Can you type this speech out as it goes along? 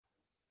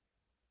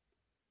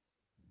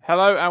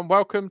Hello and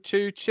welcome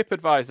to Chip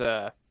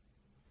Advisor.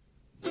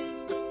 There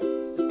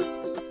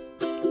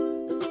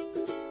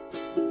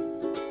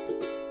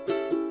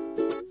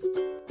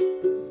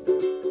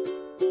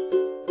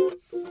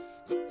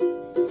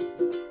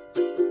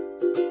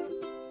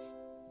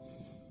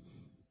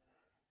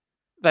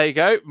you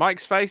go.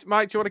 Mike's face.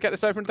 Mike, do you want to get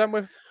this over and done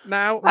with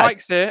now? Hi.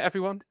 Mike's here,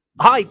 everyone.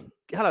 Hi,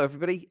 hello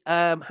everybody.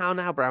 How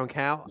now, Brown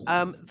Cow?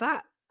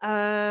 That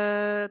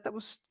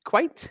was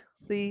quaint.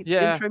 The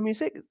intro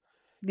music,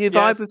 new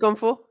vibe we've gone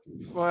for.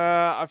 Well,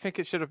 I think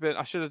it should have been.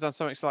 I should have done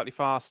something slightly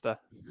faster.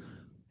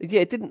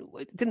 Yeah, it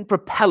didn't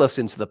propel us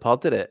into the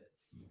pod, did it?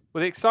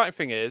 Well, the exciting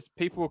thing is,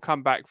 people will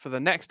come back for the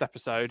next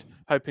episode,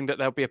 hoping that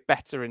there'll be a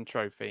better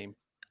intro theme.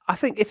 I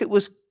think if it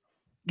was,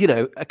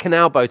 a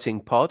canal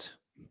boating pod,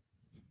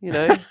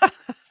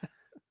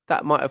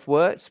 that might have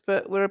worked.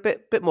 But we're a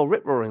bit more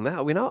rip roaring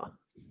now, are we not?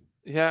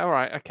 Yeah. All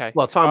right. Okay.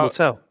 Well, time will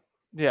tell.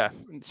 Yeah.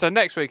 So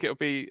next week it'll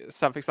be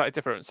something slightly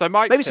different. So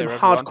Mike's maybe some here,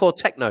 hardcore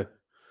techno.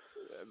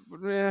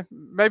 Yeah,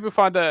 maybe we'll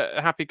find a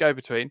happy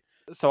go-between.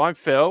 So I'm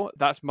Phil.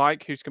 That's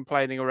Mike, who's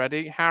complaining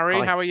already. Harry,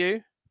 Hi. How are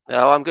you?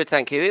 Oh, I'm good,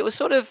 thank you. It was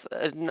sort of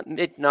a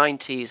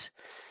mid-90s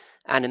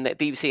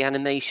BBC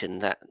animation,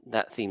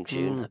 that theme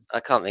tune. I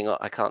can't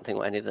think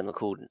what any of them are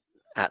called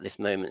at this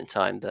moment in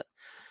time, but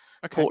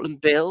okay. Portland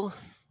Bill,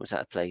 was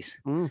that a place?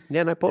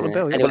 Yeah, no, Portland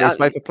Bill. Anyway, well,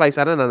 both a place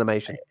and an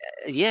animation.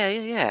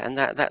 Yeah, and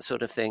that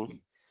sort of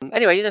thing.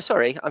 Anyway,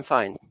 sorry, I'm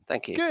fine.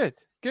 Thank you. Good.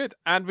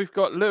 And we've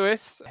got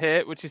Lewis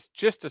here, which is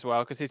just as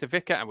well because he's a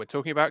vicar and we're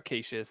talking about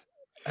quiches.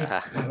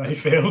 Hello,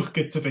 Phil.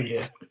 Good to be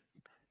here.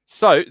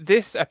 So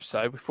this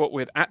episode, we thought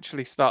we'd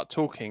actually start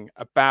talking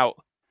about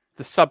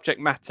the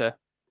subject matter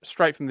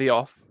straight from the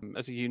off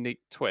as a unique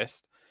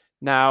twist.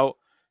 Now,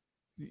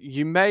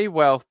 you may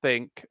well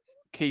think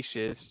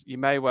quiches, you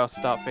may well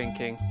start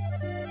thinking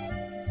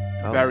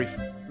very,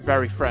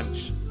 very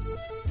French.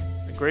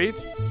 Agreed?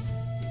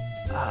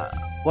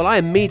 Well, I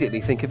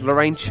immediately think of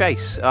Lorraine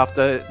Chase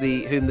after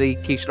whom the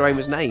quiche Lorraine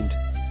was named.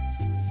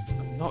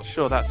 I'm not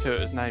sure that's who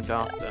it was named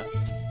after.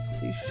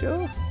 Are you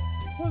sure?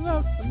 Well,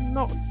 no, I'm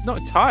not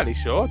entirely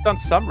sure. I've done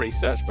some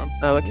research, but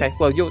oh, okay.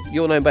 Well,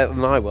 you'll know better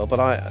than I will,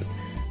 but I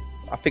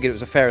figured it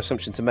was a fair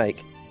assumption to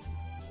make.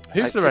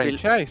 Who's Lorraine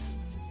Chase?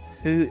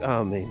 Who?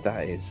 Oh, I mean,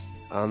 that is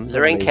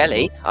Lorraine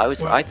Kelly.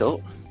 I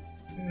thought.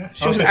 Yeah,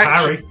 I was with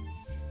Harry.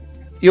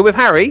 You're with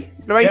Harry?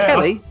 Lorraine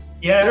Kelly?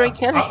 Yeah, Lorraine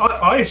Kelly.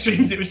 I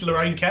assumed it was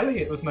Lorraine Kelly.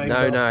 It was named.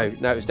 No,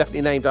 it was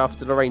definitely named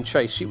after Lorraine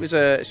Chase. She was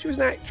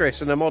an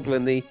actress and a model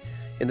in the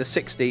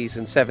 60s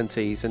and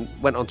 70s, and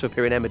went on to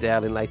appear in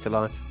Emmerdale in later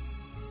life.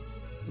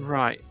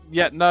 Right.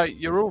 Yeah. No,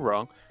 you're all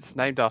wrong. It's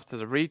named after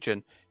the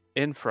region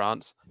in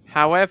France.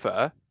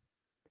 However,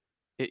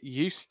 it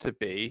used to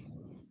be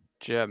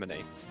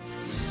Germany.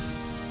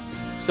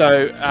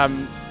 So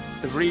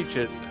the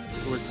region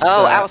was.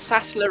 Oh,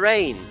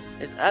 Alsace-Lorraine.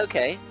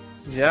 Okay.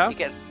 Yeah.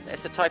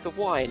 It's a type of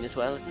wine as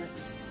well, isn't it?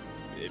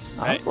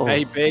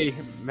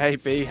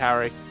 Maybe,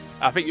 Harry.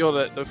 I think you're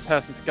the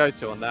person to go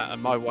to on that,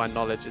 and my wine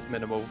knowledge is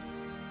minimal.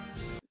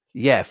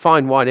 Yeah,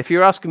 fine wine. If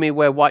you're asking me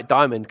where White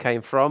Diamond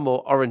came from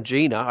or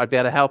Orangina, I'd be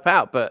able to help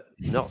out, but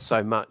not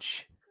so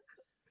much.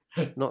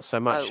 Not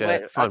so much.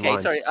 Fine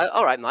wines. Sorry.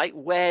 All right, Mike.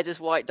 Where does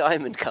White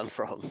Diamond come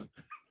from?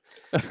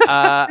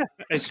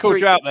 It's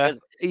called you out there.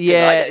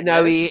 Yeah,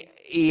 no, he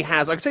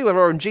has. I can tell you where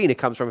Orangina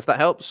comes from, if that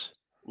helps.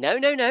 No.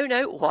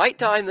 White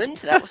Diamond.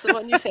 That was the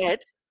one you said.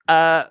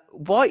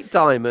 White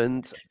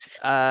Diamond,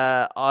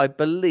 I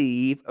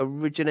believe,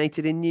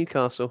 originated in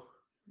Newcastle.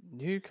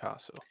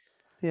 Newcastle.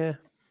 Yeah.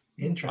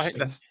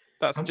 Interesting. I think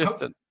that's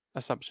just an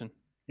assumption.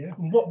 Yeah.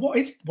 What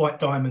is White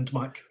Diamond,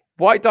 Mike?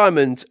 White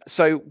Diamond.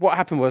 So what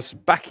happened was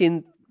back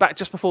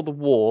just before the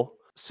war,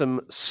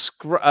 some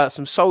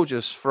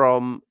soldiers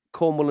from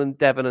Cornwall and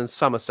Devon and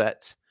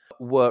Somerset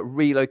were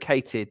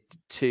relocated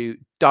to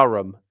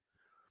Durham,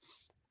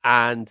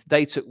 and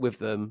they took with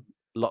them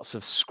lots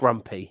of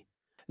scrumpy.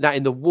 Now,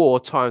 in the war,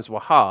 times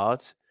were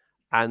hard,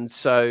 and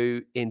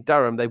so in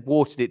Durham they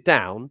watered it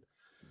down,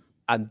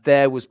 and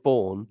there was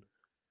born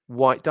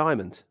White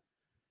Diamond.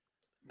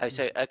 Oh,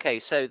 so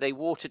they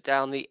watered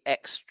down the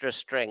extra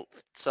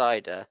strength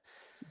cider.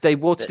 They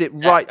watered it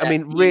right.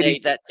 Really,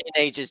 that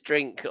teenagers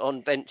drink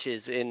on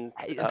benches in.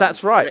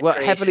 That's right.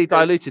 Well, heavily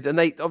diluted, and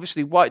they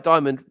obviously White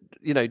Diamond.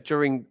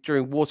 During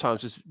war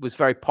times was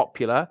very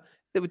popular.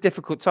 There were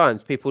difficult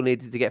times. People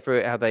needed to get through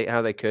it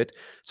how they could.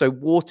 So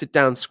watered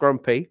down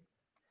scrumpy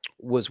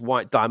was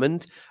White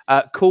Diamond,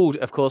 called,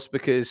 of course,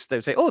 because they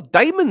would say, "Oh,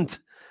 Diamond,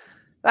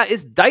 that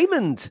is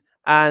Diamond,"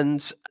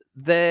 and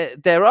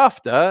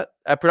thereafter,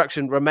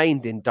 production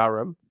remained in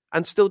Durham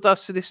and still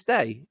does to this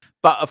day.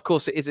 But of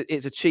course,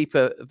 it's a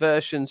cheaper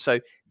version, so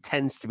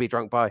tends to be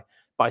drunk by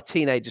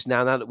teenagers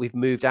now that we've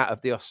moved out of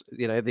the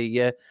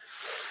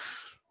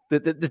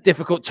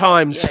difficult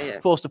times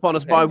forced upon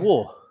us by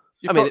war.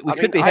 We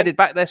could be headed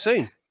back there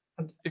soon.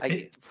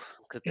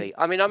 Could be.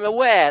 I mean, I'm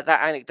aware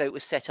that anecdote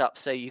was set up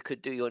so you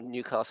could do your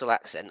Newcastle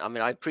accent. I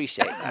mean, I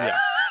appreciate that.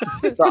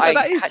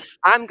 But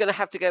I'm going to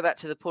have to go back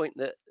to the point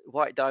that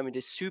White Diamond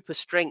is super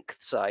strength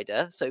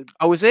cider, so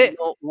is it?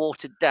 not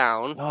watered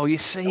down. Oh, you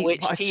see,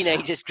 which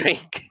teenagers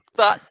drink.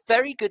 But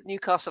very good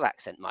Newcastle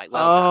accent, Mike.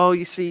 Well done.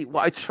 You see,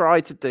 what I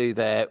tried to do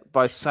there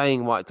by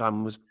saying White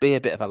Diamond was be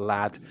a bit of a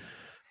lad.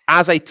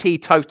 As a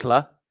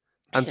teetotaler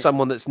and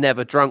someone that's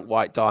never drunk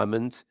White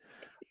Diamond,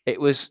 it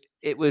was.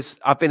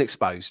 I've been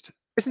exposed.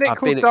 Isn't it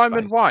called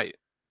Diamond White?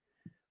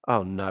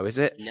 Oh no, is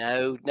it?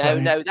 No.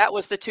 That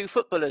was the two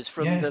footballers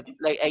from the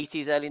late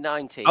 80s, early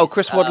 90s. Oh,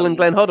 Chris Waddle and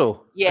Glenn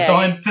Hoddle.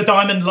 Yeah, the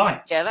Diamond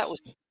Lights. yeah, that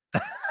was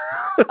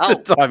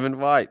The Diamond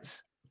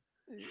Whites.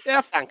 Yeah,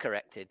 stand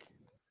corrected.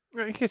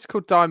 I think it's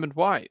called Diamond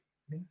White.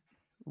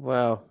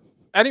 Well,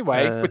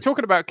 anyway, we're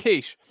talking about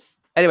quiche.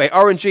 Anyway,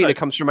 Orangina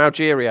comes from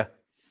Algeria.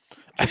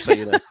 Just so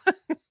you know.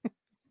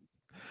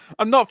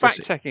 I'm not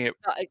fact checking it.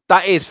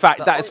 That is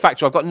fact. That is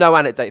factual. I've got no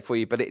anecdote for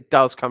you, but it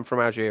does come from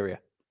Algeria.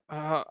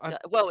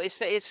 Well,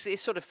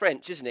 it's sort of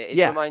French, isn't it?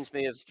 It reminds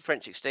me of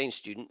French exchange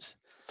students.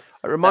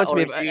 It reminds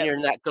me of Junior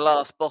in that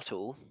glass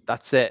bottle.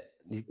 That's it.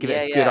 You give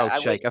it a good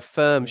old shake, a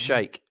firm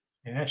shake.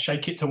 Yeah,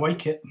 shake it to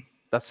wake it.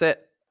 That's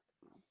it.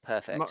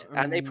 Perfect.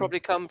 And they probably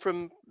come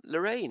from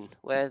Lorraine,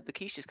 where the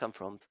quiches come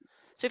from.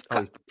 So you've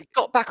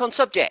got back on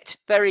subject.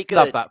 Very good.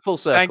 Love that. Full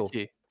circle.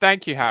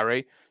 Thank you,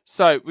 Harry.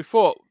 So we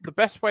thought the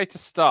best way to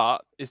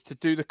start is to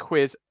do the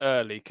quiz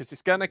early because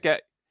it's gonna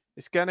get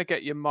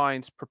your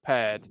minds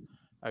prepared.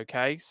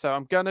 Okay, so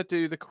I'm gonna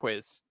do the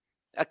quiz.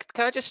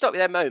 Can I just stop you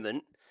there a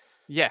moment?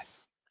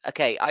 Yes.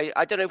 Okay,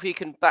 I don't know if you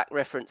can back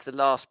reference the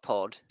last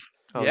pod.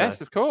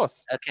 Yes, of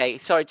course. Okay,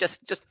 sorry,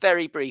 just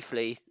very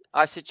briefly.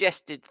 I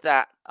suggested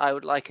that I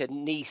would like a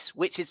Nice,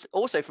 which is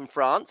also from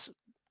France.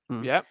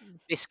 Yeah,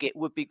 biscuit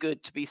would be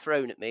good to be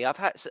thrown at me. I've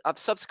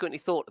subsequently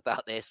thought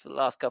about this for the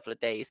last couple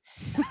of days.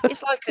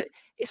 It's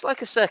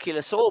like a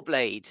circular saw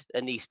blade,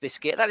 a Nice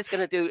biscuit. That is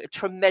going to do a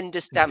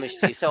tremendous damage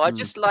to you. So I'd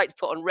just like to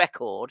put on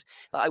record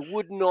that I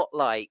would not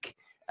like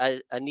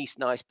a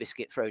Nice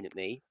biscuit thrown at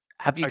me.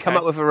 Have you come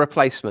up with a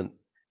replacement?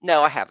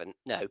 No, I haven't.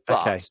 No,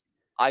 but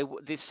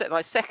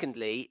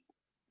secondly,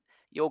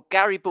 your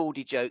Gary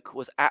Baldy joke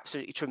was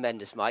absolutely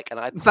tremendous, Mike, and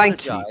I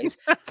apologise.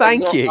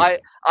 Thank you.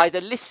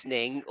 Either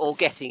listening or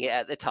getting it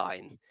at the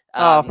time.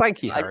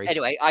 Thank you, Harry.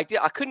 Anyway, I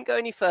couldn't go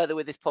any further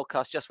with this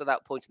podcast just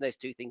without pointing those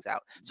two things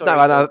out. Sorry,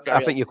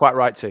 I think you're quite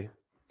right to.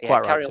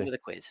 Carry on with the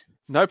quiz.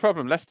 No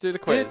problem. Let's do the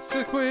quiz. It's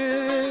a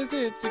quiz.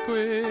 It's a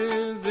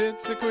quiz.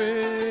 It's a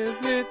quiz.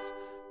 It's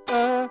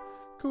a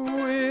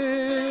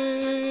quiz.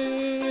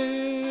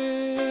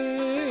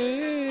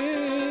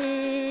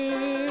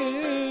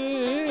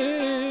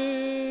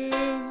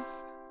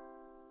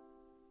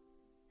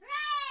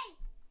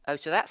 Oh,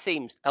 so that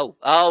seems.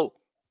 Oh.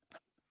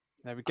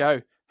 There we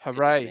go.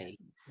 Hooray.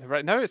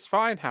 Hooray. No, it's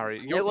fine,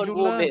 Harry. No one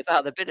warned me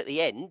about the bit at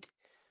the end.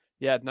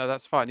 Yeah, no,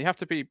 that's fine. You have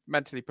to be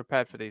mentally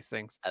prepared for these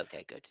things.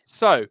 Okay, good.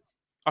 So,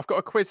 I've got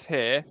a quiz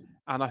here,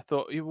 and I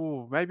thought,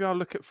 maybe I'll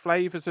look at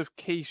flavours of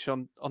quiche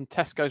on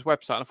Tesco's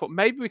website. And I thought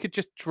maybe we could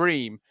just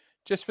dream,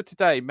 just for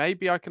today.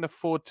 Maybe I can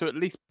afford to at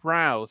least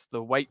browse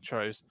the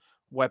Waitrose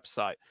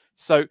website.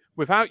 So,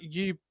 without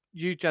you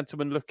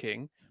gentlemen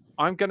looking,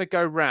 I'm going to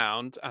go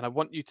round, and I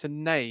want you to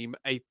name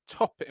a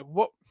topping.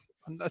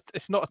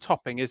 It's not a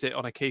topping, is it,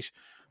 on a quiche?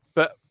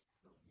 But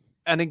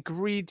an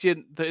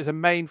ingredient that is a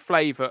main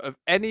flavour of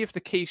any of the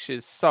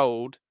quiches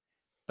sold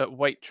at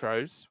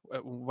Waitrose,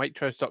 at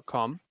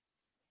Waitrose.com.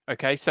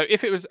 Okay, so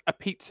if it was a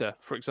pizza,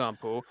 for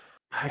example,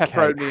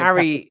 pepperoni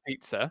Harry,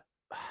 pizza.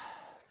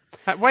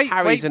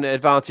 Harry's an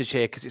advantage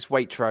here because it's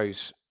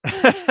Waitrose.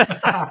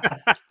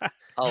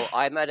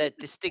 I'm at a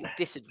distinct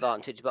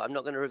disadvantage, but I'm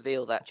not going to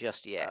reveal that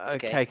just yet.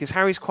 Okay, because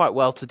Harry's quite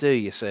well to do.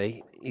 You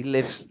see, he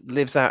lives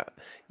out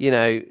in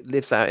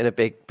a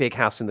big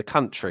house in the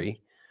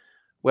country,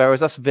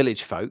 whereas us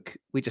village folk,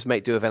 we just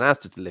make do with an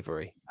Asda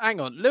delivery.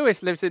 Hang on,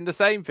 Lewis lives in the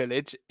same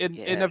village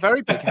in a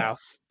very big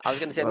house. I was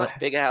going to say a much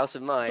bigger house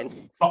than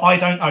mine, but I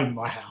don't own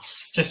my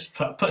house. Just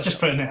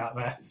putting it out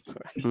there.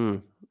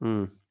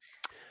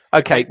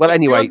 Okay, well,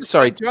 anyway,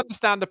 sorry. Do you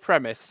understand the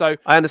premise? So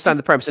I understand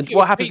the premise. And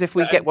what happens if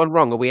we get one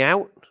wrong? Are we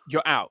out?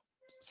 You're out.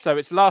 So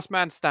it's last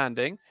man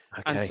standing.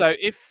 Okay. And so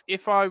if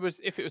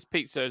it was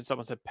pizza and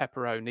someone said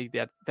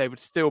pepperoni, they would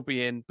still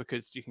be in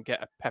because you can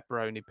get a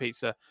pepperoni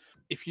pizza.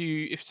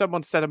 If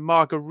someone said a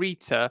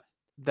margarita,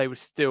 they would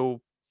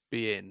still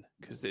be in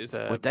because it's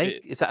a. Would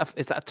they? Is that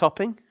a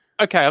topping?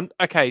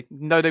 Okay.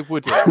 No, they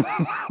wouldn't.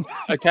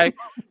 Okay.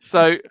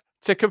 So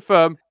to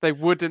confirm, they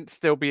wouldn't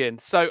still be in.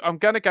 So I'm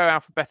going to go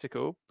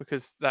alphabetical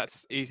because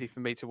that's easy for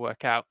me to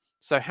work out.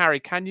 So Harry,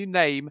 can you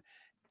name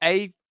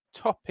a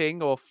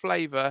topping or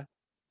flavour,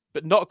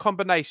 but not a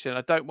combination?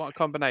 I don't want a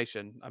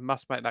combination. I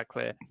must make that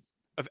clear.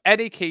 Of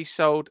any quiche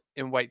sold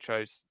in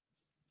Waitrose.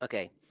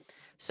 Okay.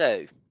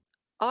 So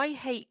I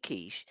hate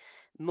quiche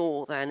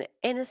more than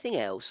anything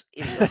else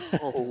in the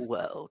whole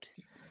world.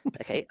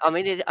 Okay, I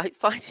mean, I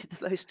find it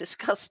the most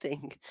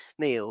disgusting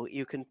meal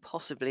you can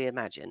possibly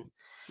imagine.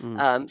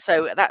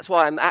 So that's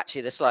why I'm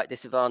actually at a slight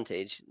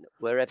disadvantage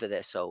wherever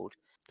they're sold.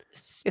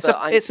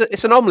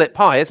 It's an omelette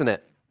pie, isn't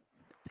it?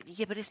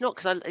 Yeah, but it's not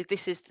because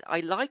I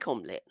like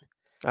omelette.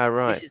 Oh,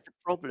 right. This is the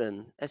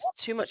problem. There's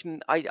too much.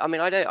 I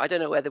mean, I don't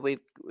know whether we've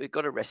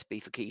got a recipe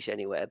for quiche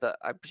anywhere, but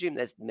I presume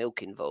there's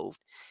milk involved.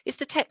 It's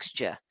the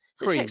texture. It's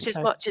the Cream. texture as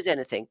much as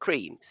anything.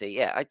 Cream. See,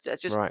 yeah. I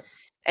just Right.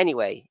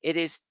 anyway. It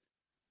is.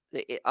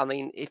 I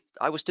mean, if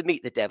I was to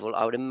meet the devil,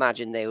 I would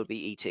imagine they would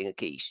be eating a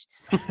quiche.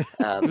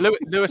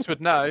 Lewis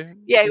would know.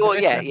 Yeah, He's a well,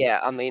 yeah, veteran. yeah.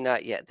 I mean,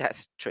 yeah,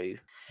 that's true.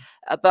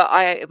 But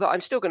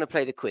I'm still going to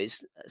play the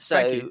quiz. Thank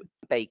So you.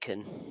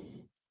 bacon.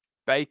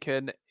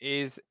 Bacon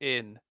is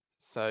in.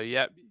 So,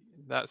 yep,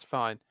 that's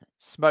fine.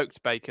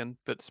 Smoked bacon,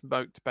 but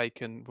smoked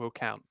bacon will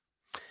count.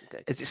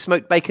 Okay. Is it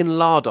smoked bacon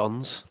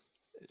lardons?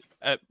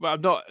 Well, I'm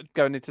not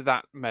going into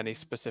that many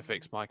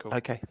specifics, Michael.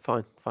 Okay,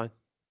 fine.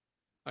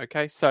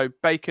 Okay, so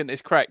bacon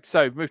is correct.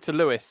 So move to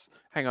Lewis.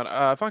 Hang on.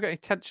 Have I got any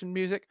tension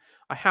music?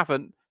 I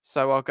haven't.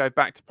 So I'll go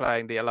back to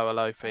playing the Hello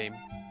Hello theme.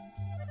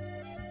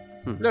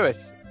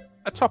 Lewis,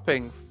 a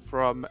topping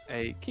from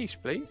a quiche,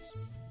 please.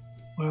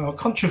 Well,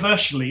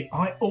 controversially,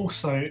 I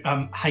also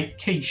hate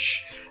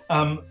quiche.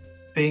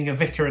 Being a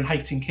vicar and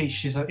hating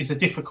quiche is a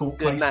difficult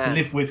Good place man. to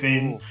live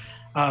within.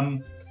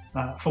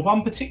 For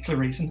one particular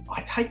reason,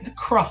 I hate the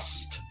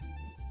crust.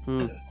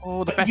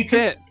 Oh, the But you best can-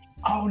 bit.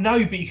 Oh no,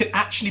 but you can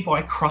actually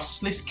buy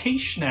crustless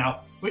quiche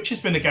now, which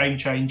has been a game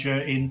changer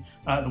in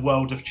the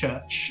world of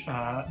church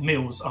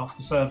meals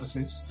after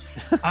services.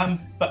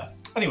 But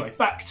anyway,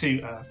 back to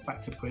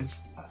the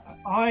quiz.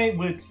 I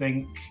would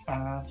think,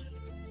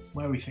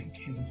 where are we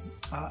thinking?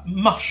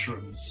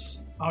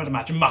 Mushrooms. I would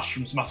imagine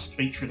mushrooms must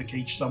feature in a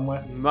quiche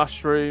somewhere.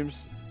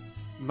 Mushrooms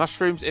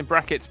in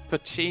brackets,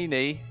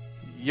 Puccini.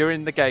 You're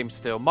in the game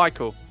still.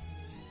 Michael.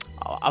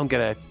 I'm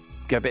going to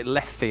go a bit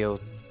left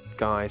field,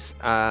 guys.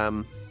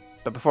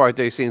 But before I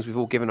do, since we've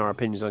all given our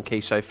opinions on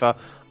quiche so far,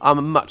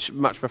 I'm much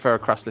prefer a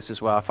crustless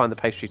as well. I find the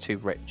pastry too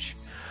rich.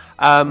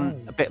 A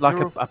bit like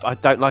I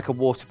don't like a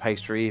water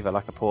pastry either,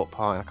 like a pork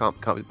pie. I can't.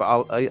 But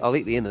I'll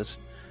eat the inners,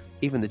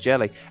 even the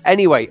jelly.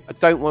 Anyway, I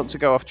don't want to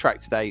go off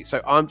track today,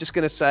 so I'm just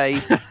going to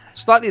say,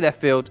 slightly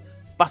left field,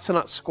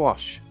 butternut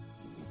squash.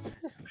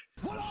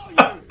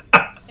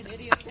 An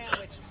idiot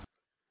sandwich.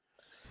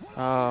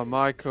 Oh,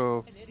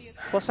 Michael.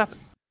 What's happened?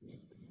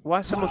 Why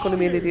is someone calling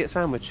me an idiot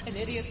sandwich? An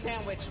idiot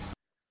sandwich.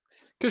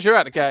 Because you're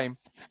out of the game.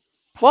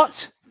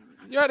 What?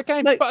 You're out of the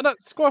game. No.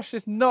 Butternut squash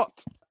is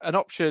not an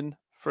option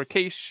for a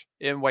quiche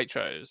in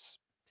Waitrose.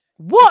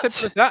 What? It's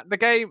as simple as that. The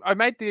game, I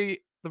made the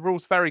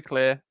rules very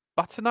clear.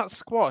 Butternut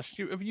squash.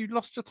 Have you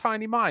lost your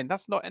tiny mind?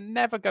 That's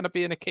never going to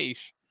be in a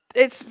quiche.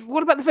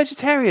 What about the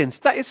vegetarians?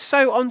 That is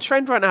so on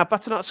trend right now.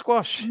 Butternut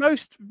squash.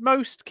 Most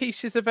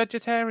quiches are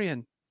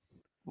vegetarian.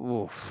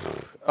 Oof.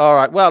 All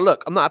right. Well,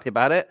 look, I'm not happy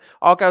about it.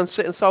 I'll go and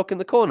sit and sulk in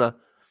the corner.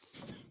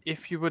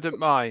 If you wouldn't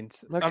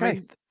mind. Okay. I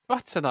mean,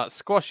 butternut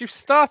squash. You've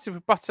started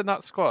with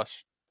butternut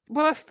squash.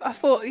 Well, I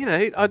thought,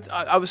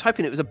 I was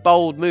hoping it was a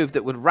bold move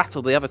that would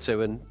rattle the other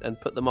two and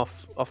put them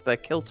off their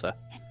kilter.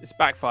 It's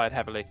backfired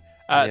heavily.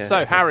 Yeah, So,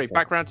 it has Harry, been.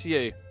 back round to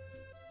you.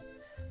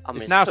 I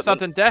mean, It's now put me-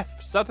 sudden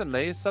death.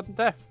 Suddenly, it's sudden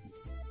death.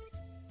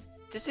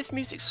 Does this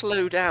music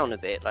slow down a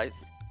bit? Like,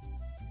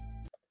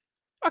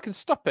 I can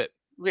stop it.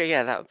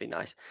 yeah, that would be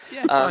nice.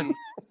 Yeah, fine.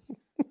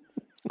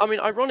 I mean,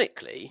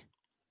 ironically,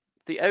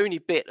 the only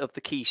bit of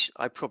the quiche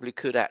I probably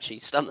could actually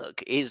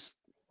stomach is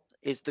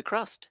the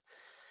crust.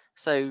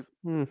 So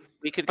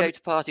we could go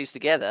to parties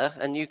together,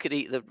 and you could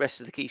eat the rest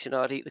of the quiche, and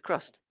I'd eat the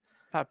crust.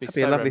 That'd be a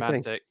so lovely thing.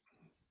 romantic.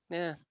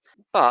 Yeah,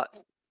 but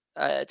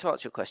to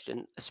answer your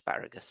question,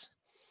 asparagus.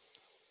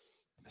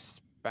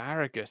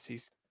 Asparagus.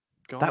 He's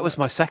gone. That was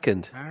my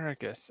second.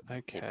 asparagus.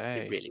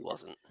 Okay. It really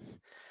wasn't.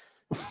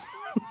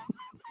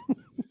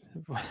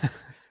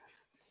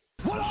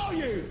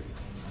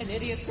 An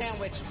idiot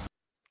sandwich.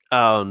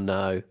 Oh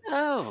no!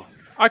 Oh,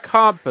 I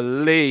can't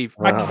believe.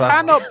 I Wow, that's-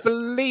 cannot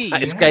believe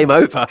It's game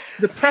over.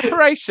 the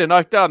preparation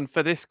I've done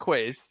for this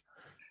quiz,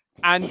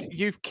 and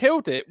you've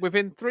killed it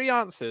within 3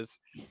 answers.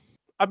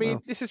 I mean,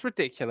 Wow. this is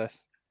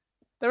ridiculous.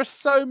 There are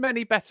so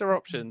many better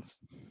options.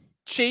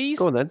 Cheese.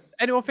 Go on then.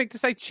 Anyone think to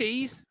say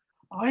cheese?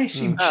 I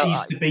assume Oh,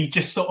 cheese to be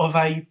just sort of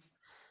a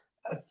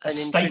An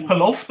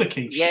staple of the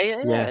quiche.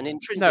 yeah, Yeah. an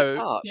intrinsic No,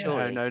 part. no,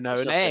 Surely. no.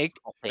 It's An not a egg.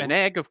 topping. An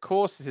egg, of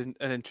course, is an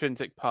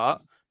intrinsic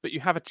part, but you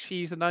have a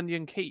cheese and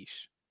onion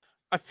quiche.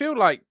 I feel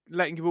like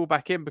letting you all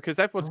back in because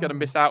everyone's going to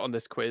miss out on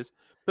this quiz,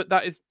 but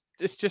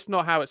it's just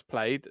not how it's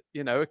played.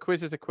 You know, a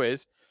quiz is a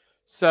quiz.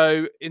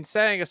 So in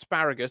saying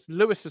asparagus,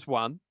 Lewis has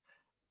won.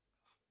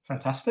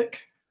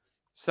 Fantastic.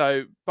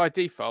 So by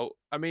default,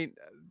 I mean,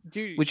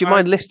 Would you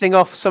mind listing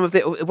off some of the?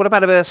 What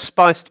about a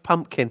spiced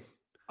pumpkin?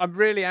 I'm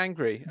really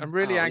angry. I'm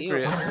really Oh,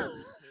 angry.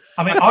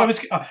 I mean, I was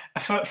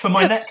for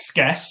my next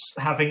guess,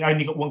 having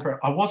only got one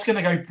correct, I was going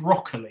to go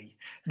broccoli.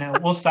 Now,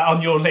 was that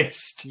on your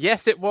list?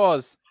 Yes, it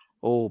was.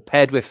 Oh,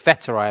 paired with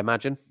feta, I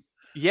imagine.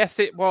 Yes,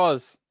 it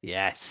was.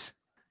 Yes.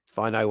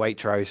 Fino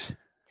Waitrose.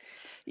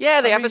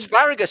 Yeah, they I have mean-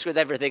 asparagus with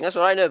everything. That's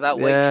what I know about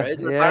Yeah, Waitrose.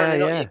 And yeah, apparently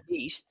yeah. not your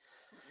quiche.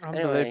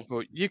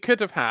 Unbelievable. You could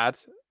have had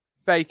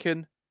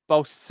bacon,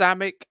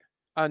 balsamic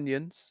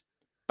onions,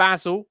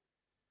 basil,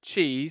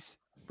 cheese,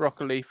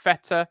 broccoli,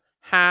 feta,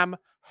 ham,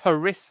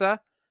 harissa,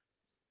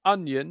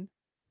 onion,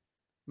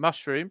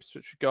 mushrooms,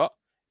 which we've got,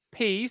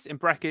 peas in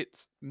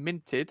brackets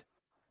minted,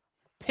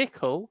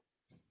 pickle,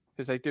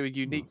 because they do a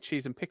unique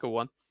cheese and pickle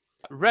one,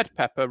 red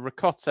pepper,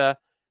 ricotta,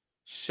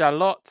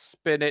 shallot,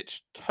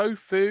 spinach,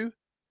 tofu,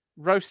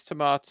 roast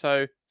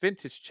tomato,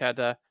 vintage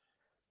cheddar,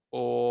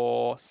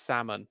 or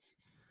salmon.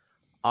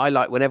 I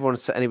like when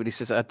anybody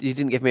says you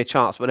didn't give me a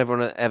chance. When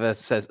everyone ever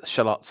says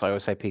shallots, I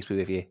always say peace be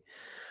with you.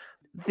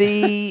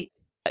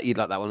 You'd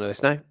like that one,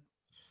 Lewis? No.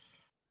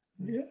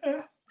 Yeah,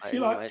 I, if you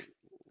like. I,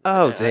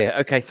 Oh don't- dear.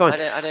 Okay, fine.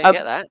 I don't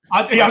get that.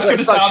 I was Well, going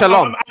to it's say, like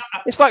shalom.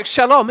 It's like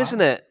shalom,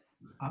 isn't it?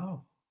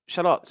 Oh,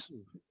 Shallots.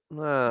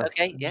 Ah,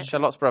 Okay, yeah.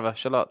 Shallots, brother.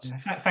 Shallots. yeah,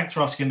 thanks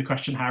for asking the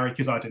question, Harry,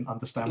 because I didn't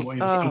understand what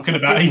he was Oh, talking for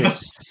about either.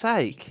 goodness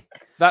sake.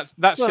 That's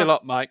Well-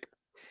 shallot, Mike.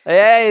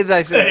 Hey,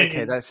 that's Hey.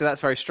 okay.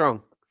 That's very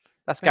strong.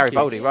 That's Thank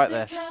Garibaldi you. right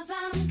there. That's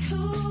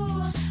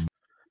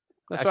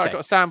right. I Okay. got a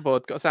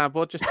soundboard. Got a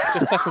soundboard. Just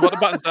testing what the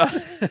buttons are.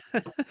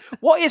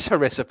 What is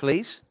harissa,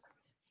 please?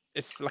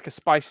 It's like a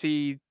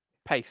spicy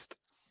paste.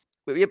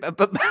 Yeah,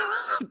 but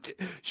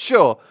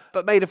sure,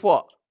 but made of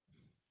what?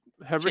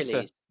 Harissa.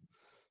 Chilies.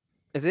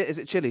 Is it? Is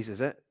it chilies? Is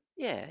it?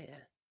 Yeah.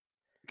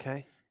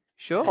 Okay.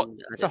 Sure. Hot-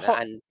 And, it's a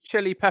hot and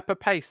chili pepper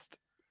paste.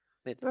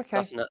 with Okay.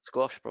 butternut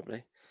squash,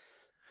 probably.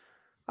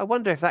 I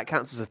wonder if that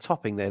counts as a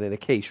topping then in a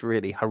quiche.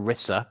 Really,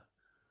 harissa.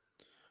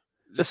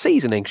 It's a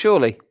seasoning,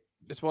 surely.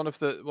 It's one of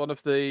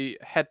the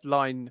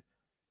headline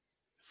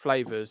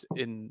flavors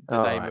in the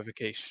All name right. of a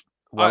quiche.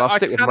 Well, I'll I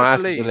stick with cannot my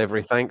acid believe-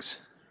 delivery, thanks.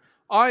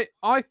 I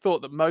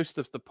thought that most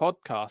of the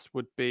podcast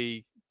would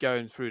be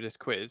going through this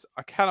quiz.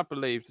 I cannot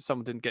believe that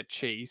someone didn't get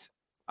cheese.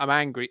 I'm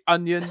angry.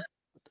 Onion,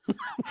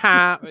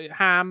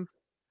 ham.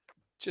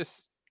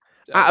 Just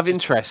Out of just-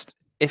 interest,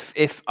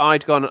 if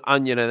I'd gone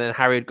onion and then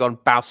Harry had gone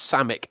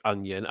balsamic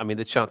onion, I mean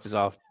the chances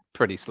are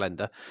pretty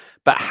slender.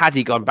 But had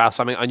he gone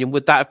balsamic onion,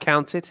 would that have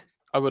counted?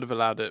 I would have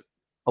allowed it.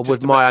 Or Just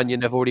would a my bit-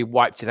 onion have already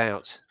wiped it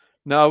out?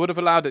 No, I would have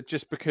allowed it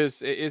just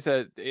because it is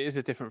a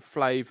different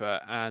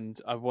flavour, and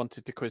I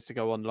wanted the quiz to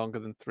go on longer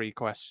than 3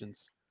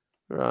 questions.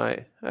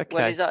 Right. Okay.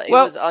 Well, it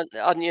well, was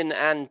onion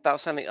and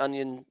balsamic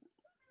onion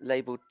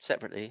labelled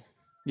separately.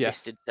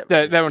 Yes, Listed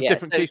separately. they're on Yeah,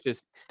 different so-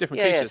 quiches.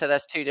 Different Yeah, quiches. so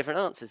that's 2 different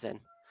answers then.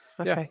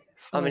 yeah. okay.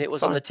 I mean, fine, it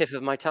was on the fine. tip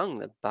of my tongue,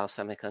 the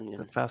balsamic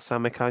onion.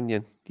 Balsamic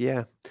onion.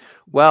 Yeah.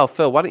 Well,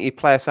 Phil, why don't you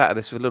play us out of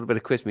this with a little bit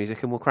of quiz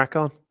music and we'll crack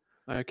on.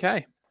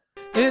 Okay.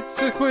 It's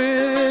a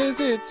quiz,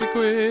 it's a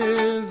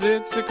quiz,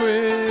 it's a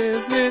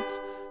quiz, it's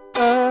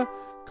a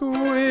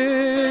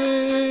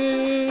quiz.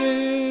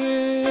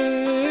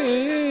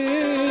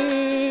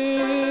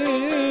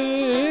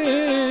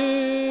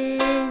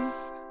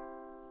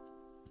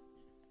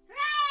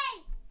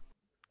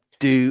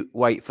 Do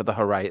wait for the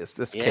hooray.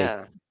 That's key.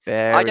 Yeah.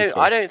 Very I key.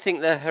 don't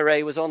think the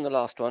hooray was on the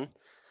last one.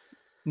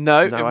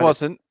 No, No, I it don't-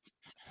 wasn't.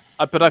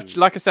 But I've,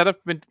 like I said,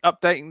 I've been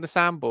updating the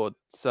soundboard.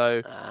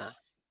 So Ah,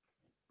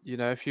 you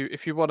know, if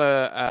you want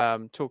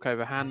to talk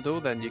over handle,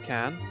 then you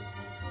can.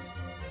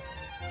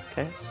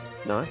 Okay.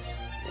 Nice.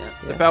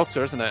 It's a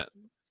belter, isn't it?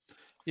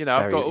 You know,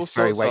 I've got all it's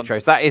very sorts on.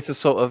 Waitrose. That is the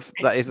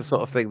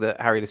sort of thing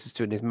that Harry listens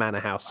to in his manor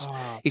house.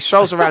 Oh, He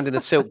strolls around in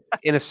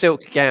a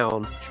silk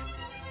gown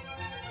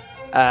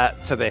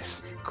to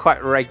this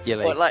quite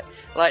regularly. what,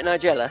 like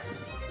Nigella,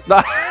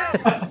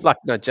 like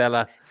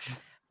Nigella.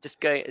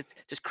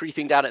 just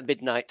creeping down at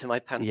midnight to my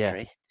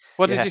pantry.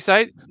 what did Yeah. you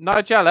say,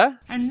 Nigella?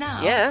 And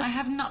now Yeah. I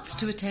have nuts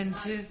to attend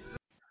to.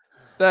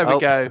 There we Oh,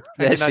 go.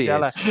 there Thank you, she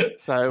Nigella.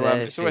 is. So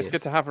There it's she always is.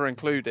 good to have her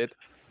included.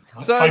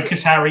 So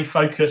Focus, Harry,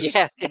 focus.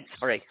 Yeah.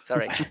 Sorry.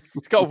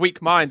 he's got a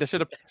weak mind. I should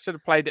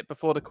have played it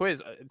before the quiz.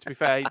 To be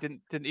fair, he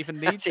didn't even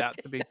need That's it.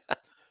 that to be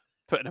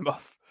putting him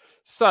off.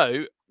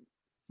 So,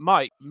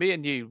 Mike, me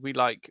and you, we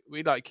like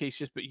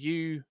quiches, but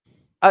you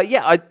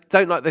Yeah, I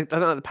don't like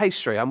the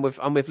pastry. I'm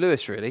with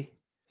Lewis really.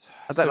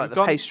 I So don't like we've the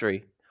gone-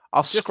 pastry.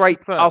 I'll so just to scrape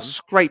confirm-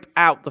 scrape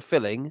out the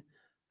filling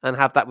and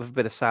have that with a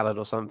bit of salad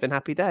or something.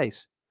 Happy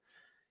days.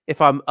 If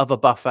I'm of a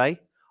buffet,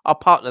 I'll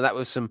partner that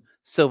with some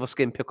silver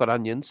skin pickled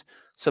onions,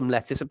 some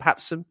lettuce, and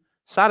perhaps some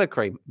salad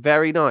cream.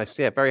 Very nice.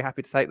 Yeah, very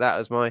happy to take that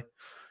as my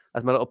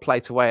little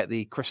plate away at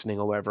the christening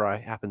or wherever I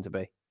happen to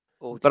be.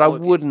 But I Or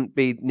if you- wouldn't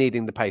be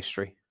needing the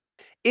pastry.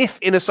 If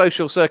in a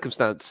social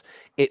circumstance,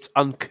 it's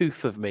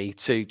uncouth of me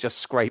to just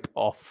scrape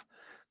off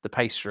the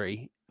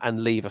pastry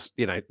and leave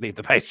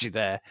the pastry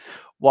there.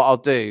 What I'll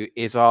do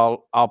is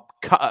I'll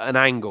cut at an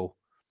angle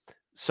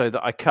so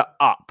that I cut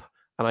up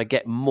and I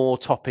get more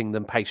topping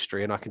than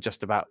pastry, and I can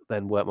just about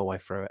then work my way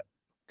through it.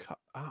 cut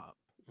up.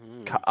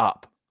 Mm. Cut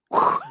up.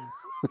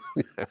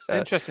 It's an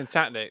interesting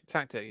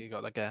tactic you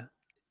got like a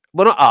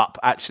Well, not up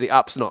actually.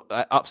 Up's not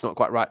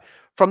quite right.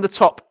 From the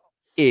top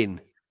in,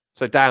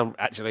 so down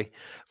actually,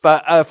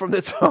 but from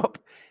the top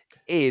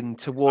in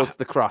towards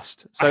the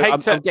crust. So I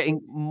hate I'm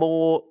getting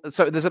more.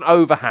 So there's an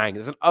overhang.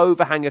 There's an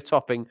overhang of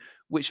topping,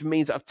 which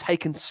means I've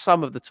taken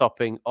some of the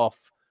topping off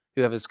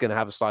whoever's going to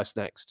have a slice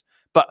next.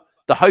 But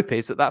the hope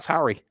is that that's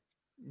Harry,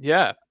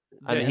 Yeah.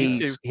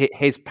 and Yeah,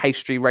 his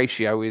pastry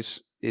ratio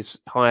is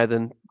higher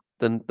than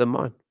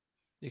mine.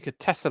 you could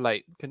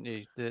tessellate, couldn't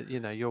you?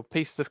 Your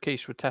pieces of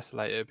quiche would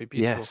tessellate. It would be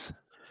beautiful.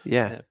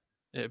 Yes.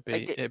 Yeah.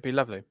 It'd be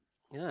lovely.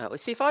 Yeah, well,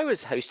 see, if I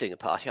was hosting a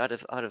party, I'd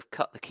have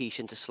cut the quiche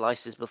into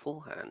slices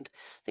beforehand.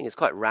 I think it's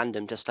quite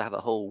random just to have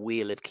a whole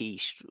wheel of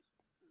quiche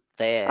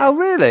there. Oh,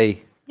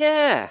 really?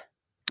 Yeah.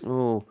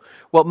 Oh,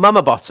 well,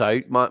 Mama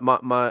Botto,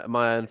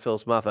 my and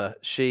Phil's mother,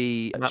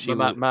 she will-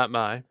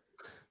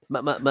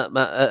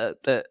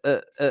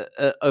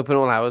 open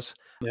all hours.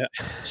 Yeah.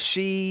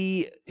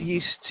 She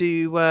used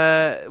to,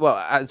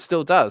 and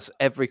still does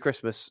every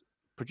Christmas,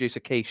 produce a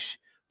quiche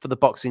for the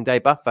Boxing Day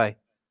buffet,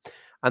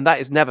 and that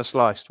is never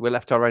sliced. We're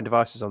left to our own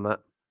devices on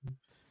that.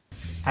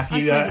 Have I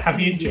you? find it Have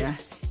you? easier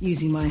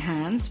using my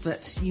hands,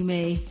 but you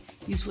may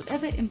use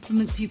whatever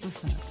implements you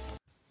prefer.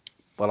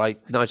 Well,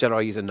 Nigel,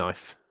 I use a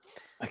knife.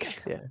 Okay.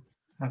 Yeah.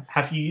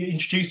 Have you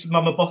introduced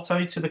Mama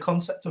Botto to the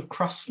concept of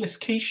crustless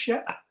quiche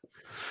yet?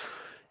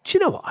 Do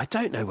you know what? I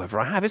don't know whether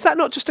I have. Is that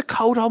not just a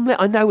cold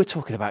omelette? I know we're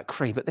talking about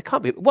cream, but there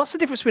can't be. What's the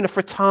difference between a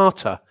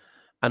frittata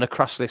and a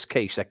crustless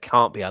quiche? There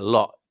can't be a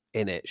lot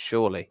in it,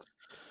 surely.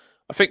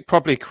 I think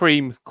probably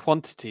cream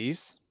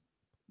quantities.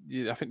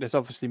 I think there's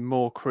obviously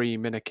more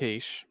cream in a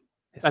quiche,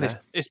 and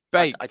it's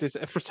baked. A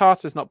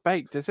frittata's not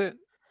baked, is it?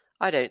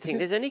 I don't think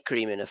there's any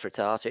cream in a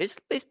frittata.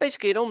 It's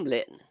basically an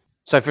omelette.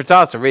 So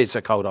frittata is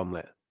a cold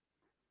omelette.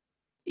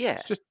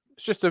 Yeah. It's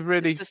just a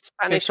really it's a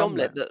Spanish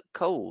omelette, but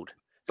cold.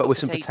 But with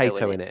some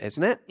potato in it,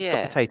 isn't it?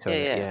 Yeah. Got potato in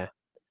it, yeah.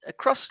 A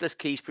crustless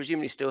quiche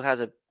presumably still has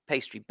a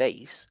pastry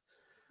base.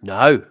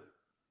 No.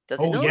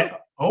 Does it not? Yeah.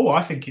 Oh,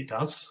 I think it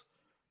does.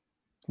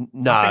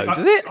 No,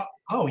 does it?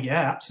 Oh,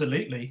 yeah,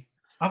 absolutely.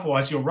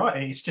 Otherwise, you're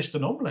right. It's just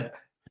an omelette.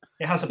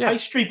 It has a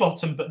pastry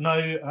bottom, but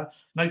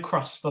no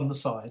crust on the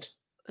side.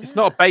 It's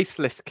not a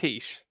baseless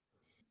quiche.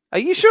 Are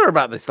you sure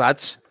about this,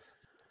 lads?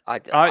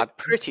 I'm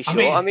pretty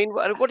sure. I mean,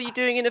 what are you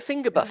doing in a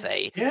finger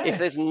buffet if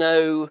there's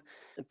no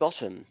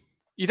bottom?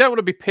 You don't want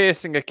to be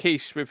piercing a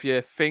quiche with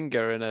your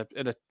finger in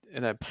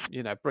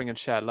a bring and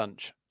share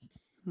lunch.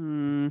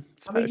 You've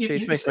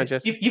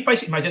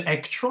basically made an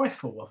egg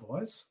trifle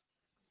otherwise.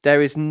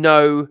 There is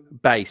no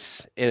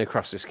base in a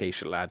crustless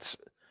quiche, lads.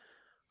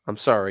 I'm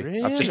sorry.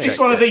 Really? Is this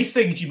one of these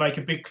things you make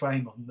a big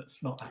claim on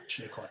that's not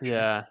actually quite true?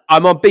 Yeah.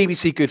 I'm on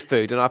BBC Good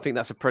Food, and I think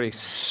that's a pretty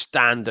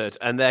standard.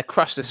 And their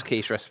crustless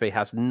quiche recipe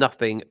has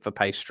nothing for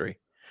pastry.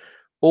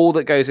 All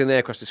that goes in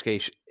their crustless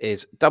quiche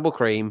is double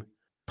cream,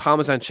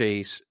 Parmesan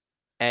cheese,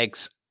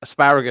 eggs,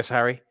 asparagus,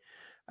 Harry,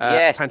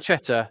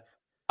 pancetta,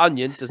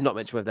 onion, does not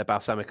mention whether they're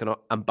balsamic or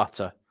not, and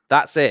butter.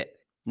 That's it.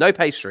 No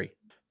pastry.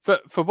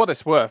 For what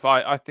it's worth,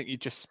 I think you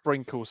just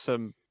sprinkle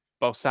some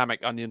balsamic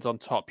onions on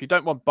top. You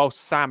don't want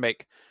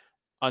balsamic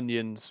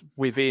onions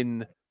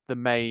within the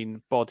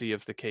main body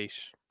of the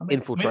quiche.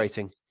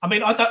 Infiltrating.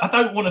 I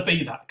don't want to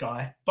be that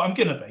guy, but I'm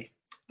going to be.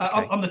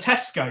 Okay. On the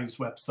Tesco's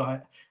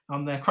website,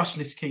 on their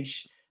crustless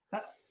quiche,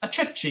 a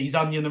cheddar cheese,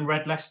 onion and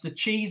red Leicester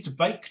cheese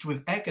baked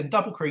with egg and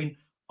double cream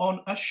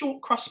on a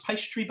short crust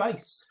pastry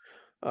base.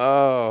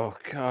 Oh,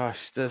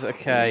 gosh.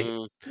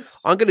 Okay.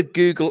 I'm going to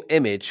Google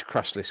image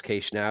crustless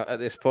quiche now at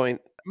this point.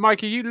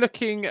 Mike, are you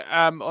looking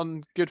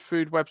on Good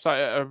Food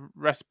website at a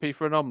recipe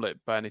for an omelette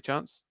by any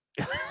chance?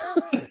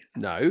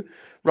 No.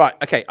 Right.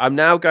 Okay. I'm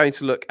now going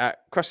to look at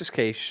crustless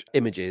quiche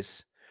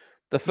images.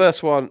 The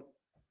first one,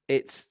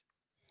 it's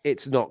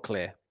not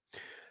clear.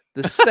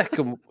 The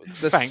second,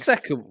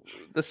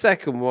 the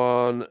second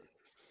one,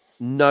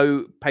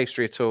 no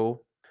pastry at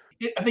all.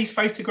 Are these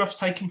photographs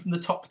taken from the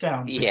top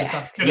down? Yeah.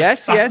 That's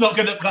not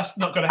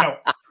gonna help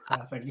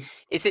things.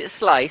 Is it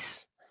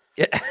slice?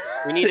 Yeah.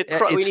 We need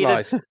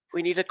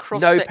a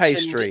cross No section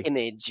pastry.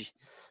 image.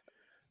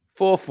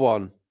 Fourth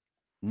one,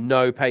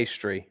 no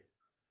pastry.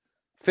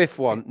 Fifth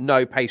one,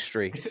 no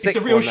pastry. It's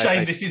a real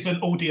shame this is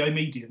an audio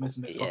medium,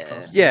 isn't it?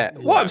 Yeah. Yeah.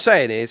 What I'm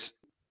saying is,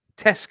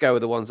 Tesco are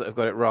the ones that have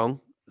got it wrong,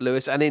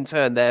 Lewis, and in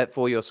turn, they're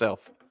for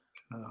yourself.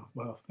 Oh,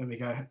 well, there we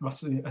go.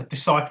 Must be a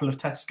disciple of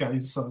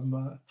Tesco's.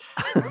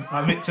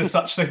 I'm into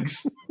such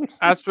things.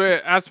 As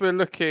we're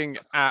looking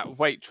at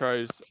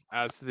Waitrose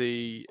as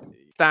the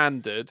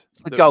standard,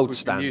 The gold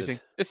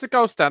standard. It's the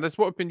gold standard. It's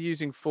what we've been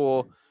using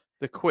for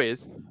the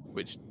quiz,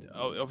 which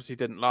obviously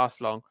didn't last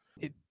long.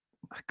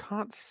 I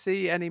can't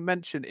see any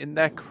mention in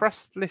their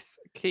crustless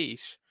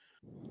quiche.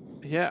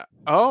 Yeah.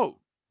 Oh,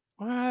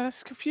 well,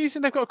 that's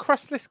confusing. They've got a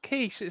crustless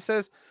quiche. It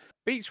says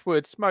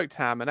Beechwood smoked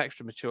ham and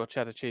extra mature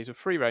cheddar cheese with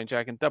free range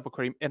egg and double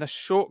cream in a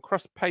short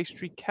crust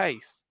pastry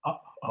case. How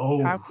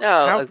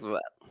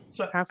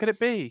could it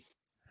be?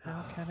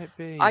 How can it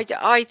be?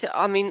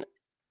 I mean,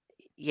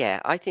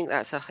 yeah, I think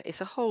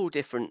it's a whole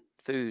different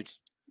food.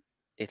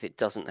 If it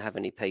doesn't have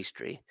any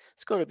pastry,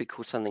 it's got to be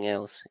called something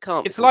else. It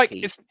can't.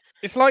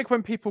 It's like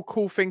when people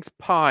call things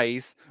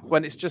pies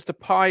when it's just a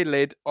pie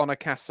lid on a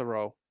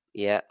casserole.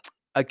 Yeah.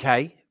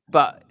 Okay.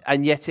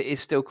 and yet it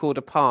is still called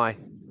a pie.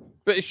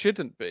 But it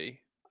shouldn't be.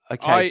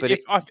 Okay,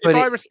 If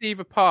I receive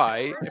a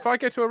pie, if I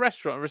go to a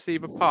restaurant and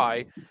receive a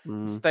pie,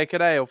 steak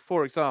and ale,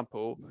 for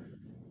example,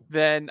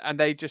 and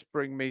they just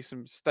bring me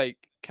some steak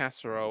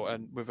casserole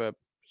and with a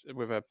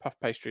puff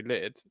pastry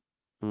lid,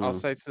 I'll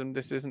say to them,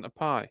 "This isn't a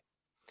pie."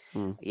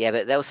 Yeah,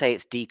 but they'll say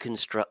it's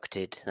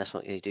deconstructed. That's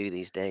what you do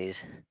these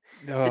days.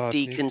 It's a Oh,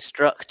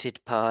 deconstructed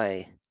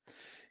pie.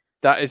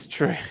 That is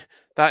true.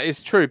 That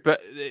is true.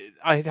 But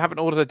I haven't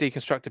ordered a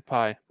deconstructed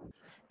pie.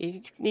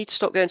 You need to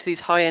stop going to these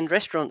high-end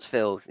restaurants,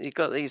 Phil. You've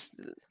got these.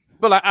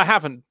 Well, I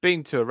haven't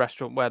been to a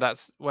restaurant where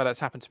that's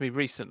happened to me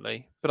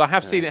recently, but I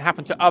have seen it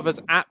happen to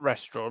others at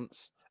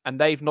restaurants, and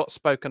they've not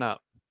spoken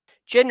up.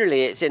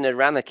 Generally, it's in a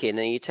ramekin,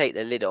 and you take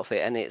the lid off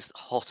it, and it's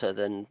hotter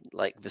than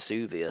like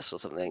Vesuvius or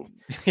something.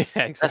 Yeah,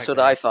 exactly. That's what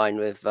I find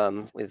with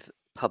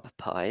pub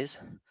pies.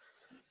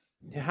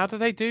 Yeah, how do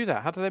they do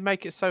that? How do they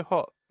make it so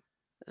hot?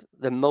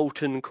 The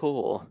molten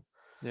core.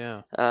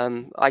 Yeah.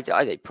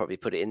 They'd probably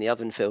put it in the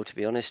oven, Phil. To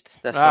be honest,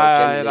 that's how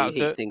generally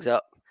you heat things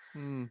up.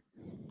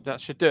 That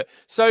should do it.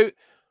 So,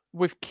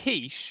 with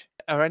quiche,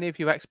 are any of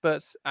you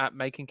experts at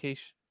making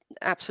quiche?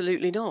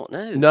 Absolutely not.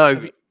 No.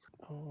 No.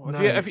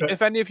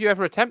 Have any of you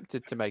ever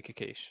attempted to make a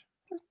quiche?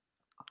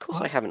 Of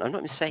course I haven't. I'm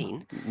not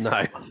insane.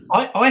 No.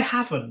 I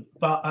haven't,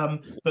 but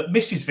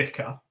Mrs.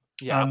 Vicker,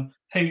 Yeah.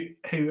 who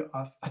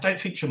I don't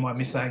think she'll mind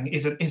me saying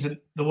isn't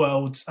the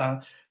world's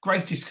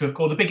greatest cook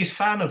or the biggest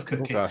fan of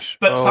cooking. Oh, gosh.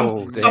 But some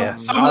would not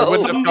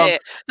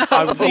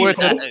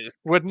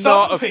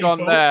have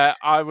gone there.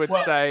 I would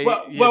say.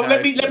 Well,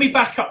 let me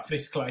back up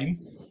this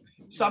claim.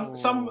 Some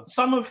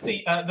of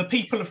the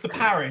people of the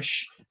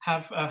parish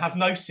have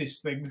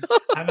noticed things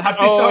and have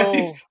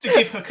decided to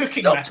give her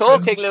cooking lessons.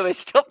 Stop talking, Lewis.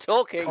 Stop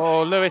talking.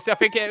 Oh, Lewis, I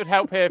think it would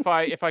help here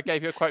if I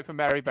gave you a quote from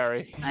Mary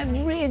Berry. I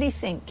really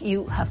think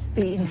you have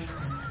been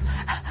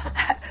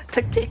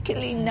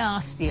particularly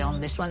nasty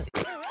on this one.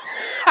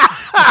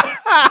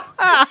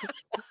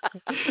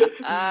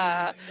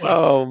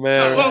 Oh,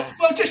 Mary.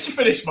 Well, just to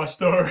finish my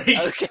story.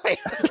 Okay,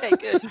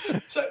 good.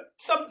 So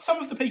some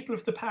of the people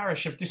of the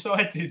parish have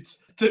decided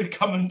to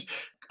come and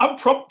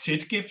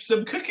unprompted give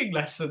some cooking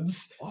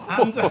lessons,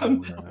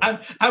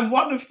 and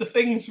one of the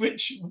things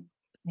which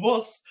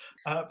was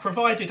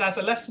provided as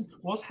a lesson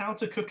was how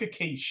to cook a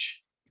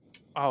quiche.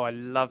 Oh, I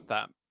love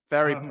that.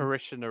 Very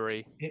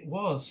parishionery. It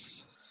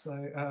was.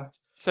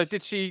 So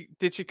did she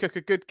cook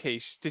a good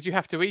quiche? Did you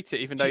have to eat it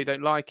even though you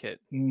don't like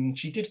it?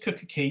 She did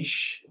cook a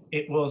quiche.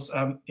 It was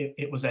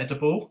it was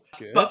edible,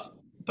 Good. but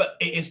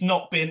it has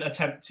not been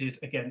attempted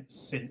again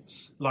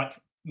since. Like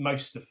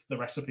most of the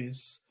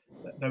recipes,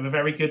 they were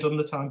very good on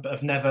the time, but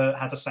have never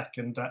had a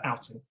second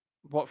outing.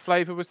 What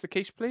flavour was the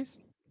quiche, please?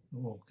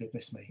 Oh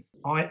goodness me!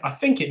 I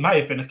think it may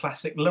have been a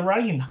classic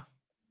Lorraine.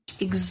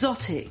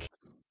 Exotic.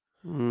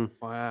 Wow.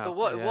 But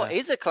what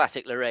is a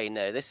classic Lorraine,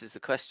 though? This is the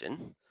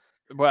question.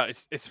 Well,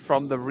 it's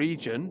from the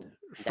region.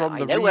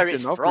 I know where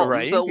it's from,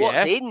 Lorraine, but what's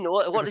yes. in?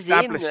 What is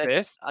in?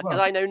 Because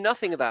I know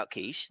nothing about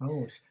quiche.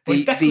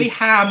 It's definitely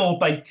ham or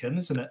bacon,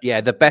 isn't it?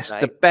 Yeah, the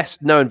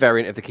best known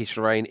variant of the quiche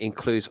Lorraine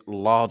includes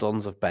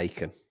lardons of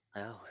bacon.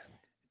 Oh,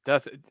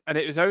 does it? And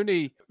it was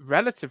only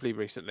relatively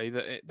recently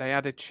that they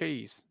added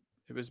cheese.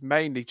 It was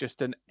mainly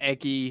just an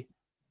eggy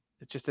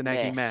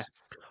mess.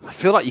 I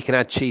feel like you can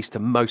add cheese to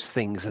most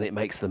things and it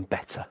makes them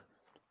better.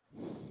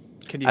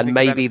 And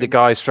maybe the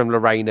guys from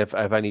Lorraine have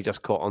only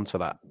just caught onto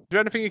that. Is there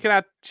anything you can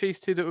add cheese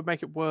to that would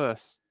make it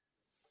worse?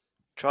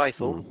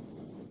 Trifle.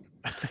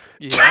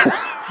 Yeah.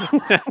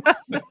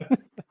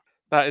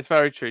 That is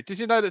very true. Did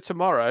you know that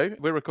tomorrow,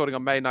 we're recording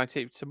on May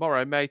 19th,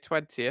 tomorrow, May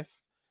 20th,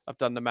 I've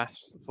done the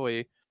maths for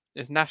you,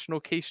 is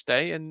National Quiche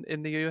Day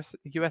in the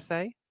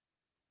USA?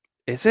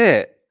 Is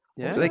it?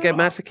 Yeah. Do they go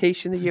mad for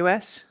quiche in the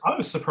US? I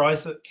was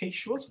surprised that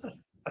quiche was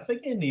a thing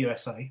in the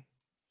USA.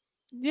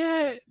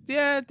 Yeah.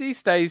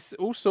 These days,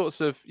 all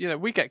sorts of,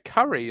 we get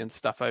curry and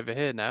stuff over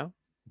here now.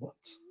 What?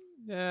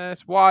 Yeah,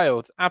 it's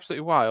wild,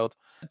 absolutely wild.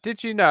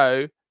 Did you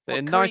know that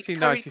in 1997?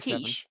 Curry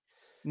quiche?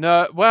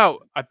 No, well,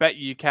 I bet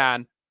you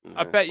can.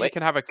 I bet you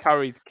can have a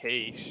curried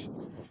quiche.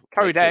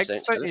 Curried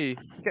eggs, don't you?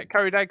 Get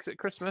curried eggs at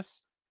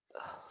Christmas.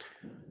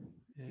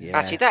 Yeah.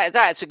 Actually,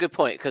 that's a good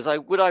point, because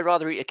would I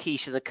rather eat a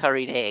quiche than a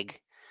curried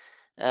egg?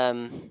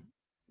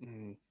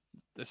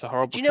 It's a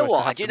horrible. Do you know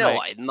what?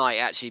 What? It might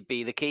actually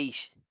be the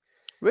quiche.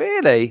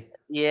 Really?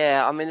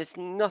 Yeah, I mean, there's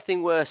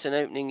nothing worse than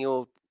opening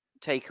your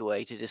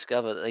takeaway to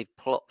discover that they've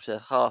plopped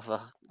half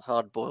a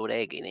hard-boiled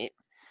egg in it.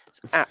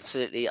 It's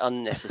absolutely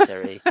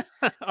unnecessary.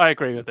 I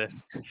agree with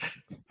this.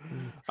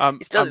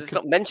 It's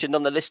not mentioned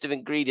on the list of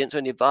ingredients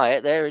when you buy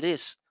it. There it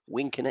is,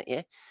 winking at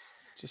you.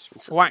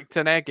 Just whacked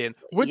an egg in.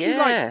 Would you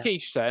like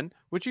quiche then?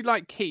 Would you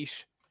like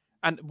quiche?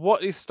 And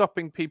what is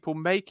stopping people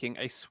making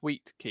a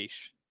sweet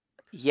quiche?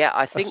 Yeah,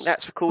 I think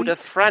that's called a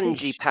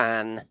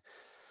frangipan.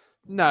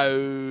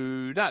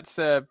 No, that's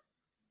no,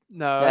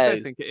 I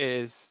don't think it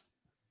is.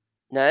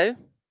 No?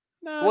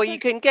 No. Well, you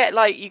can get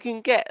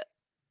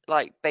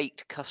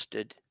baked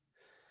custard.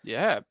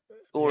 Yeah.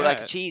 Or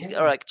like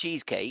a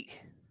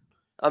cheesecake.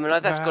 I mean,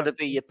 that's got to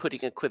be your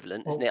pudding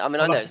equivalent, isn't it? I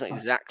mean, I know it's not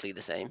exactly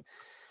the same.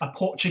 A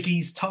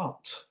Portuguese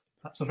tart.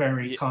 That's a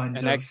very kind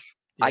of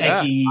I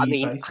eggy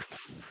mean, base.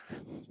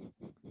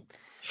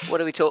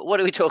 What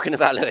are we talking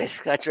about,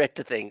 Lewis? I dread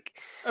to think.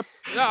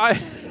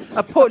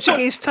 A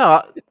Portuguese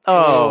tart?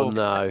 Oh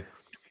no.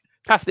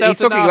 Pastel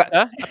de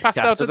nata.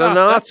 Pastel de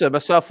nata.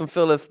 Myself and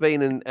Phil have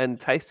been and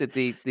tasted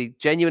the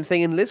genuine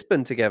thing in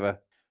Lisbon together.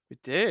 We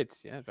did,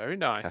 yeah, very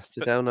nice.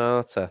 Pastel de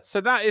nata.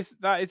 So that is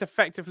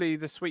effectively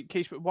the sweet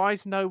quiche. But why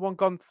has no one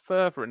gone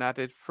further and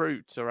added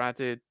fruit or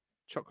added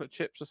chocolate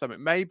chips or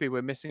something? Maybe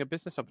we're missing a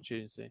business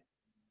opportunity.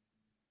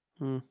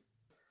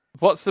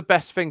 What's the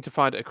best thing to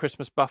find at a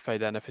Christmas buffet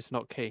then, if it's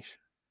not quiche?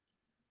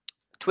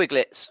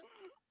 Twiglets.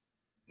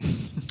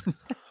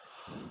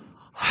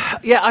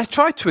 Yeah, I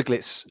tried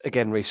Twiglets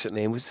again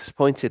recently and was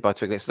disappointed by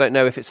Twiglets. I don't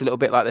know if it's a little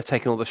bit like they're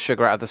taking all the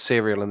sugar out of the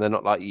cereal and they're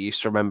not like you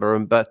used to remember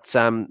them, but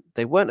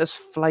they weren't as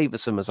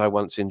flavoursome as I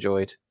once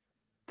enjoyed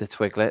the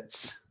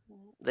Twiglets.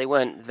 They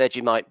weren't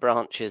Vegemite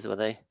branches, were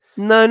they?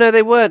 No,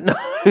 they weren't.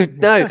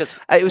 No.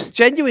 It was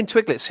genuine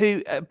Twiglets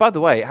who, by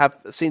the way,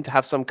 seem to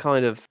have some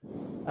kind of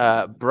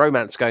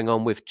bromance going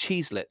on with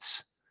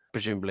Cheeselets,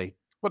 presumably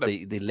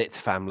the Lit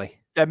family.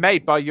 They're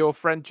made by your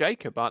friend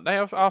Jacob, aren't they?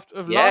 Of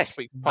last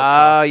week's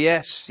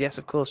podcast. Yes,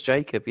 of course,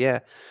 Jacob.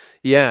 Yeah.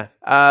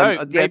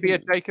 Maybe a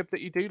Jacob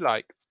that you do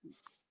like.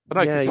 But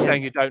no, because you're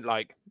saying you don't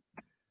like.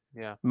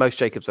 Yeah. Most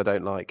Jacobs I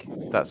don't like.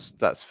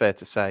 That's fair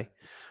to say.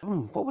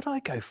 What would I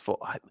go for?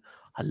 I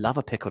love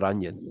a pickled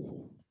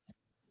onion.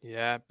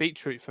 Yeah,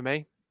 beetroot for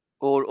me.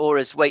 Or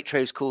as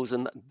Waitrose calls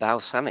them,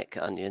 balsamic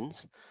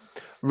onions.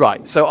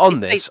 Right. So on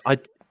this, So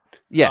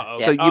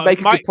you make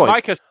a good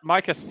point.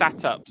 Micah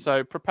sat up,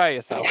 so prepare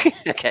yourself.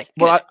 Okay.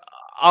 Well,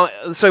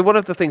 so one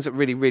of the things that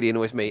really, really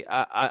annoys me,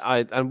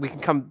 and we can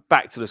come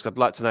back to this. I'd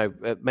like to know,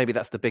 maybe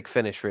that's the big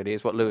finish. Really,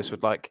 is what Lewis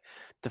would like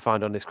to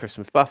find on this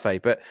Christmas buffet.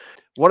 But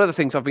one of the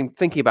things I've been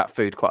thinking about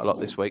food quite a lot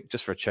this week,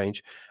 just for a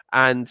change,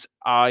 and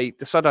I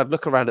decided I'd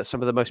look around at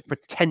some of the most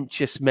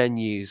pretentious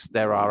menus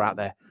there are out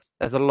there.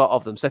 There's a lot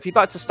of them. So if you'd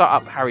like to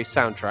start up Harry's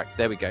soundtrack,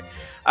 there we go.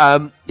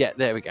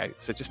 There we go.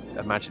 So just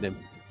imagine him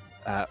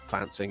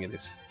flouncing in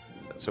his.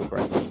 That's all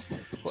great.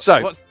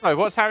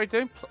 What's Harry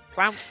doing?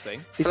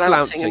 Flouncing? He's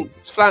flouncing.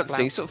 He's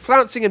flouncing. He's sort of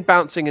flouncing and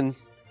bouncing and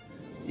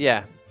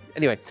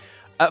Anyway,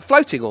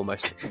 floating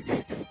almost.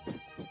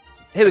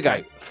 Here we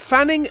go.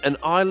 Fanning an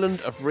island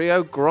of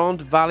Rio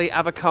Grande Valley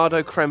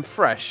avocado creme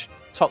fraiche,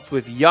 topped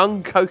with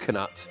young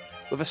coconut,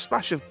 with a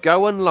splash of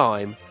Goan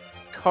lime,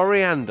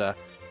 coriander,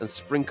 and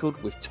sprinkled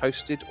with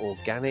toasted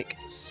organic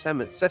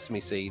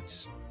sesame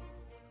seeds.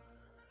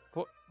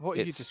 What are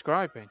you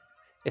describing?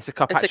 It's a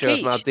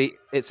carpaccio of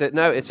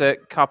it's a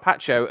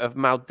carpaccio of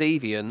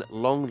Maldivian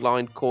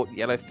long-lined caught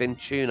yellowfin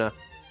tuna.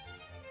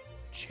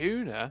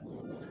 Tuna?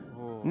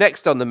 Ooh.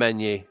 Next on the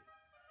menu,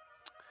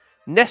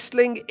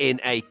 nestling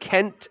in a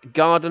Kent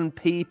garden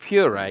pea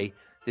puree,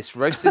 this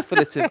roasted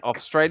fillet of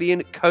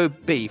Australian Kobe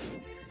beef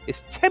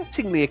is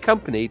temptingly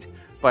accompanied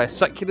by a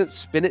succulent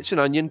spinach and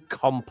onion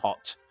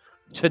compote,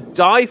 to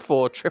die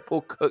for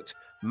triple cooked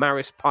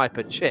Maris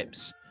Piper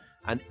chips,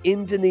 and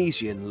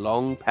Indonesian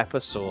long pepper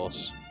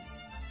sauce.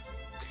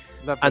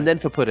 Lovely. And then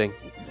for pudding,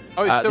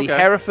 the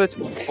Hereford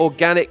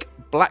organic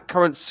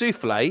blackcurrant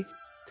souffle,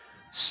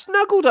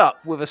 snuggled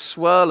up with a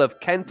swirl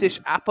of Kentish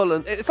apple,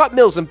 and it's like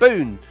Mills and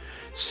Boone,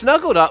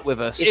 snuggled up with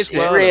a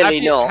swirl.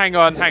 Really not. Hang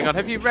on.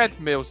 Have you read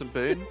Mills and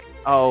Boone?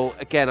 Oh,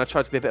 again, I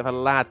tried to be a bit of a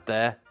lad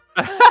there.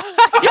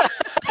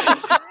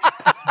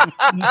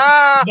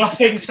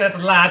 Nothing said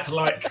lad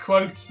like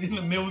quote in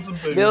the Mills and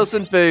Boone. Mills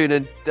and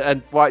Boone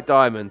and White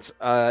Diamond.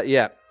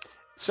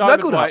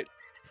 Snuggled up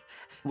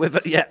with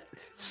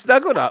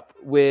snuggled up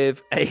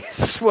with a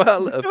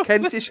swirl of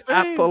Kentish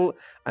apple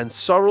and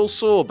sorrel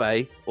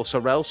sorbet,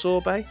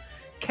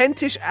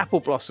 Kentish apple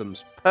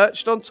blossoms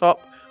perched on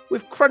top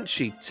with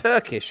crunchy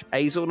Turkish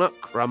hazelnut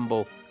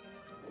crumble.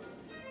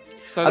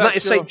 So and that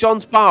is St.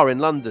 John's Bar in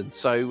London.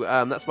 So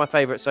that's my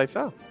favourite so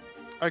far.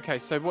 Okay,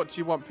 so what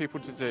do you want people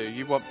to do?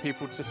 You want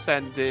people to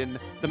send in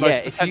the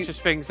most pretentious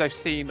things they've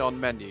seen on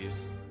menus?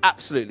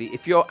 Absolutely.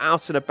 If you're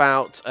out and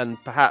about and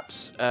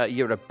perhaps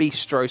you're at a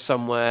bistro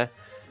somewhere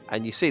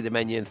and you see the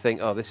menu and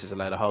think, oh, this is a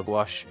load of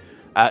hogwash,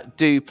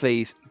 do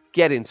please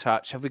get in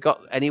touch. Have we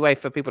got any way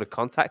for people to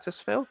contact us,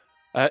 Phil?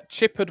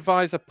 Chip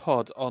Advisor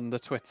Pod on the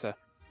Twitter.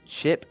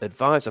 Chip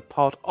Advisor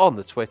Pod on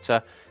the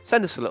Twitter.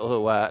 Send us a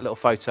little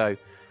photo,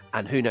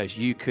 and who knows,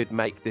 you could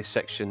make this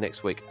section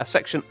next week. A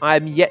section I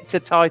am yet to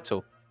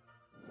title.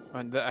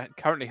 And that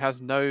currently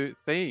has no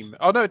theme.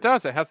 Oh, no, it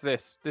does. It has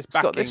this backing. It's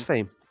got this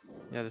theme.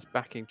 Yeah, this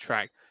backing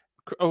track.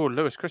 Oh,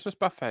 Lewis, Christmas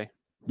buffet.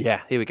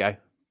 Yeah, here we go.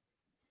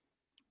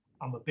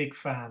 I'm a big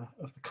fan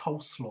of the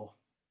coleslaw.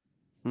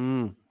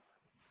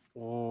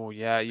 Oh,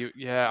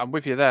 yeah, I'm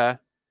with you there.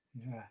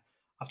 Yeah.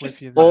 I've just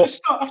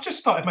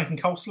started making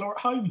coleslaw at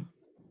home.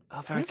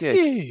 Oh, very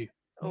good.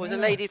 Was a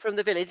lady from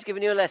the village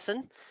giving you a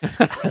lesson?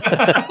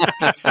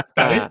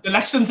 The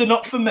lessons are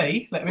not for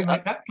me. Let me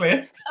make that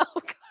clear.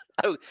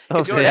 Oh,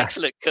 because you're an dear.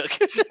 excellent cook.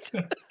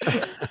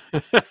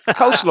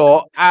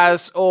 Coleslaw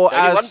as There's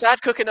only one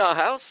bad cook in our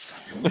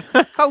house.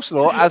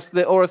 coleslaw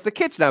as the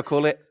kids now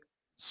call it,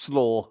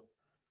 slaw.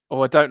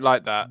 Oh, I don't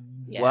like that.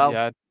 Yeah. Well,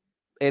 Yeah,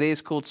 it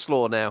is called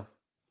slaw now.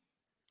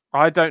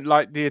 I don't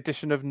like the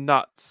addition of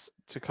nuts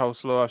to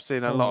coleslaw. I've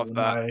seen a lot of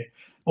that.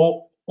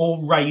 No.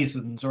 Or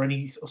raisins or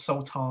any sort of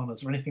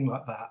sultanas or anything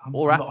like that.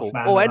 Or I'm not a apple.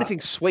 fan Or of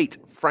anything sweet,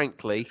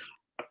 frankly.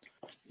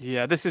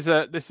 Yeah, this is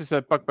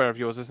a bugbear of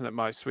yours, isn't it,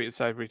 Mike? Sweet and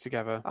savoury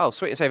together. Oh,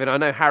 sweet and savoury. I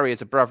know Harry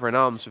is a brother in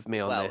arms with me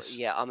on Well, this.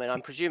 yeah. I mean,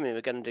 I'm presuming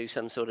we're going to do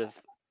some sort of,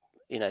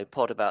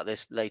 pod about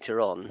this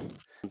later on.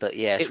 But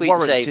yeah, It sweet and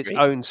warrants savoury. its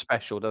own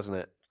special, doesn't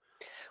it?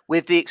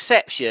 With the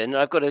exception,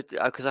 I've got to,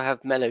 because I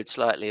have mellowed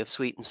slightly, of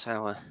sweet and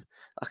sour.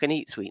 I can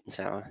eat sweet and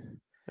sour.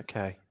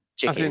 Okay.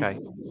 Chicken. Okay.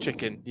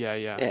 Chicken. Yeah.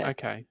 Yeah.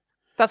 Okay.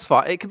 That's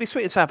fine. It can be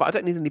sweet and sour, but I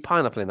don't need any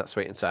pineapple in that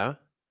sweet and sour.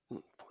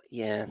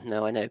 Yeah,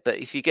 no, I know. But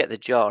if you get the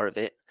jar of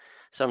it,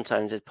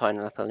 sometimes there's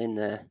pineapple in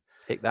there.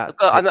 Pick that.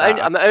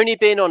 I'm only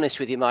being honest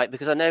with you, Mike,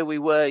 because I know we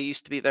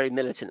used to be very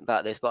militant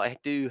about this, but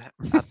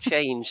I've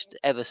changed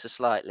ever so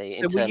slightly.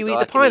 So will you eat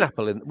the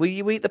pineapple? Will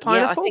you eat the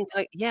pineapple?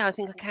 Yeah, I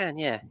think I can.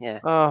 Yeah.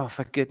 Oh,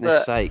 for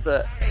goodness sake!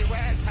 But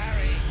Where's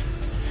Harry?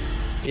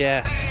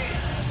 Yeah.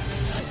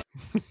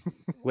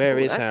 Where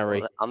is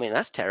Harry? I mean,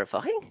 that's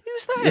terrifying.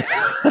 Who's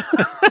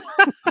that?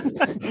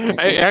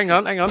 Hey, hang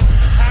on.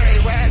 Harry,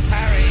 where's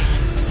Harry?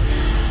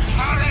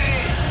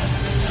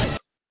 Harry!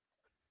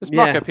 It's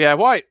Marco Pierre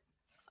White.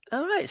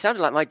 All right, it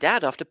sounded like my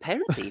dad after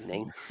parents'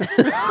 evening.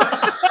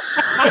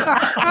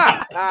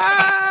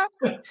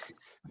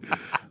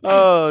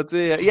 Oh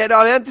dear. Yeah, no,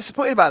 I am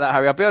disappointed about that,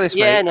 Harry. I'll be honest.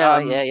 Yeah, mate. no,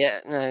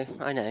 no,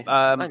 I know.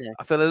 I know.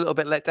 I feel a little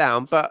bit let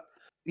down, but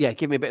yeah,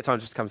 give me a bit of time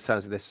just to come to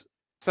terms with this.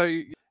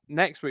 So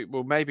next week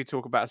we'll maybe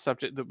talk about a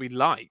subject that we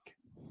like.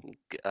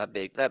 That'd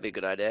be a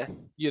good idea.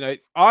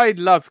 I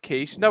love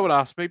quiche. No one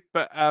asked me,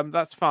 but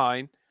that's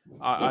fine.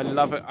 I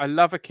love it. I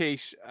love a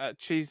quiche.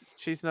 Cheese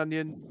and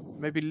onion,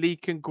 maybe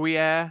leek and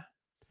Gruyere.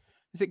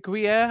 Is it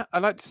Gruyere? I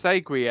like to say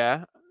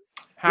Gruyere.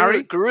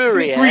 Harry,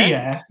 Gruyere.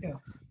 Gruyere. Yeah.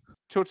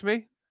 talk to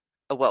me.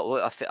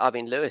 Well, I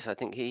mean, Lewis. I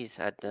think he's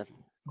had. I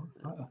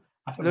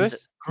thought it Lewis?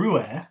 was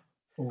Gruyere.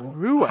 Or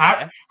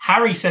Gruyere?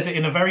 Harry said it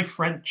in a very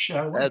French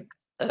way.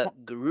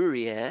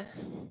 Gruyere.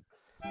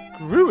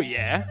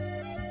 Gruyere.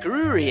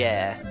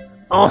 Gruyere.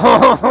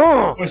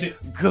 Oh, Or is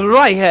it?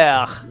 grey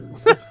hair.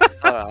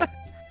 All right.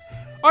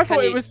 I thought Can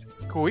it you- was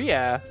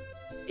Gruyere.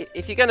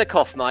 If you're going to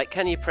cough, Mike,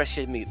 can you press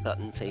your mute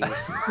button, please?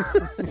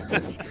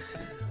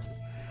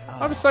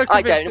 I was so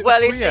I convinced don't. it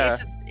Well, was Gruyere.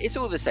 it's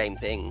all the same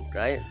thing,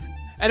 right?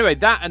 Anyway,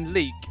 that and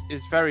leek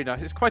is very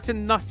nice. It's quite a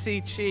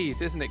nutty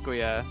cheese, isn't it,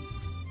 Gruyere?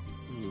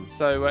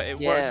 So it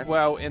Yeah. works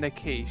well in a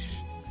quiche.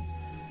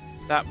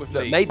 That with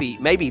Look, leek.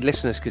 maybe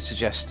listeners could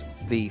suggest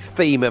the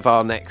theme of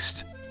our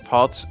next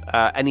pod,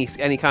 any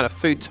kind of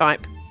food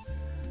type,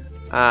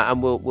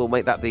 and we'll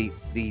make that the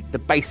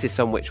basis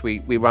on which we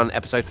run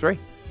episode 3.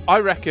 I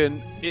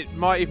reckon it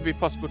might even be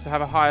possible to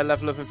have a higher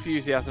level of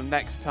enthusiasm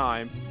next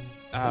time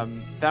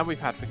than we've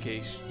had for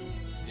quiche.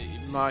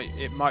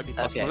 It might be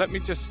possible. Okay. Let me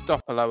just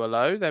stop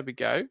hello. There we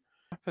go.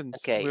 Happens.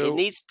 Okay,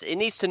 it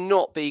needs to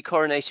not be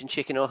coronation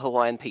chicken or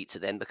Hawaiian pizza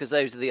then, because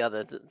those are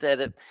they're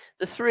the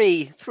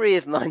three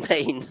of my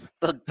main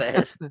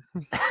bugbears.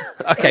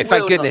 Okay, It thank will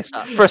not goodness.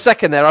 stop. For a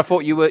second there, I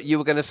thought you were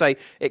going to say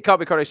it can't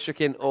be coronation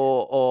chicken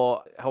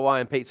or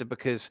Hawaiian pizza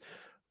because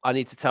I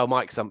need to tell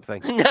Mike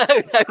something. No.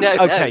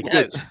 Okay, no,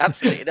 good.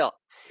 Absolutely not.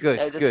 Good,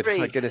 No, the good. three-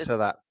 Thank goodness for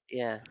that.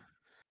 Yeah,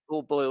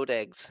 all boiled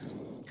eggs.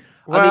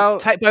 Well,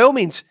 by all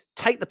means,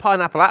 take the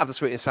pineapple out of the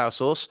sweet and sour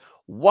sauce,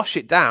 wash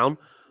it down,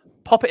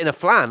 pop it in a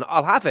flan.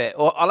 I'll have it,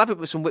 or I'll have it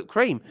with some whipped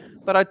cream.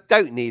 But I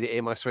don't need it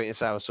in my sweet and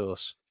sour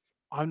sauce.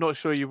 I'm not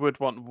sure you would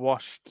want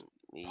washed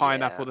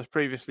pineapple that's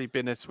previously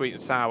been as sweet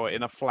and sour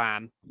in a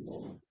flan.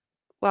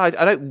 Well, I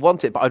don't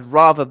want it, but I'd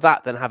rather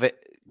that than have it,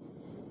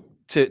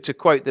 to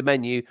quote the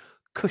menu,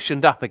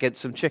 cushioned up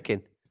against some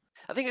chicken.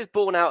 I think it's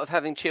born out of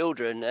having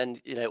children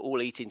and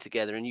all eating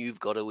together, and you've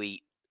got to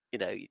eat,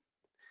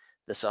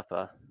 the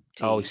supper.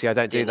 Oh, tea, see, I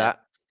don't do dinner.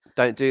 that.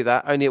 Don't do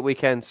that. Only at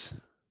weekends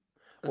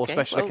or Okay,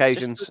 special well,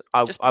 occasions. Just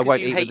I because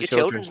won't you eat hate with the your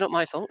children. children's not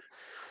my fault.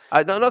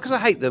 No, not because I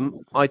hate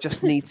them. I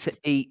just need to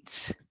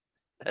eat.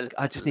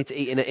 I just need to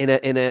eat in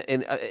a.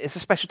 It's a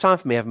special time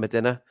for me having my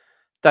dinner.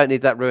 Don't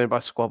need that ruined by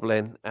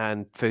squabbling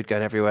and food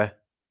going everywhere.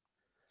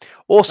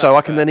 Also, That's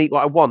I can fair. then eat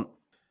what I want.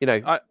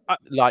 I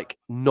Like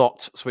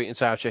not sweet and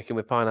sour chicken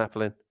with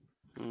pineapple in.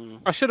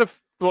 I should have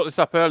brought this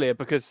up earlier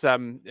because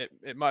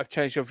it might have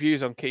changed your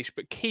views on quiche,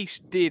 but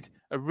quiche did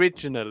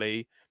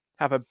originally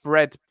have a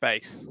bread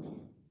base.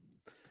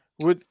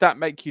 Would that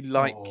make you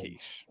like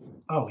quiche?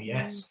 Oh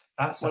yes,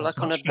 that sounds Like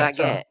on a much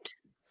better. baguette.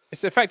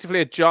 It's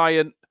effectively a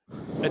giant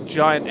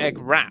egg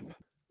wrap.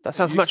 That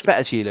sounds Used much to-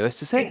 better to you, Lewis,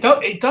 does it?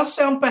 It does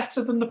sound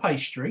better than the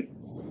pastry.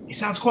 It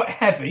sounds quite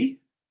heavy.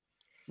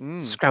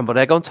 Scrambled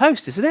egg on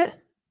toast, isn't it?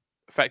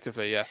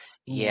 Effectively, yes.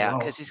 Yeah, Wow.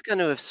 because it's going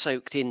to have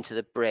soaked into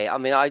the bread. I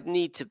mean, I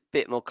need a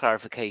bit more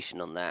clarification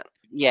on that.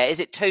 Yeah, is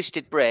it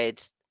toasted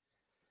bread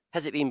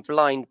has it been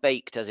blind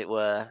baked, as it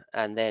were,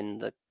 and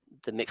then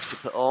the mixture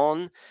put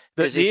on?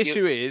 But the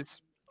issue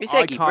is, it's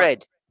eggy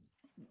bread.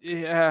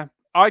 Yeah,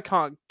 I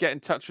can't get in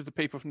touch with the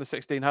people from the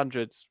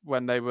 1600s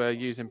when they were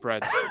using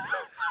bread.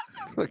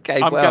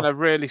 Okay, I'm going to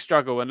really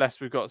struggle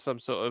unless we've got some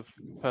sort of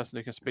person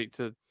who can speak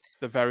to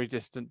the very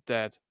distant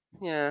dead.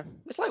 Yeah,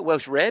 it's like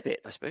Welsh rarebit,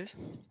 I suppose.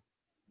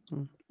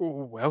 Oh,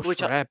 Welsh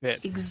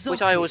rarebit.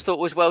 Which I always thought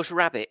was Welsh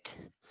rabbit.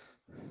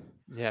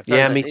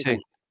 Yeah, me too.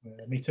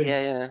 Yeah, me too.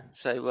 Yeah.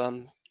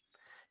 So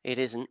it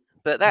isn't.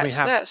 But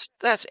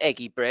that's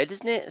eggy bread,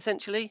 isn't it?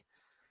 Essentially.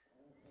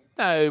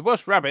 No,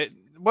 Welsh rabbit.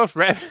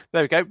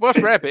 There we go. Welsh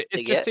rabbit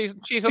is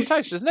just cheese on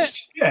toast, isn't it?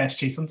 Yeah, it's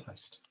cheese on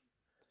toast.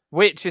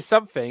 Which is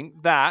something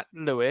that,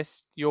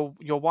 Lewis, your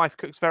wife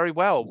cooks very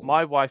well.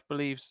 My wife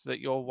believes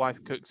that your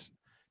wife cooks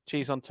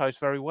cheese on toast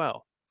very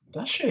well.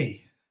 Does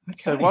she?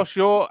 Okay. So whilst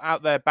you're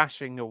out there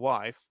bashing your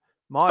wife,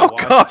 my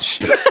wife... gosh,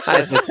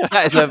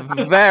 that is a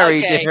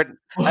very different,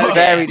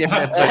 very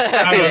different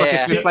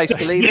place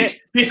to leave it.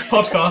 This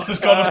podcast has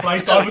gone a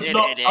place I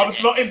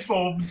was not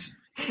informed.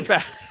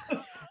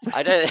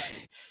 I don't.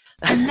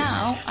 And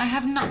now I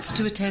have nuts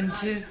to attend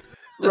to.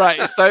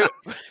 Right, so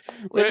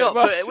we're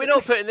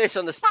not putting this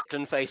on the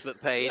Stockton Facebook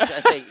page.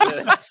 I think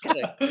that's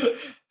gonna.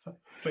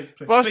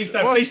 Please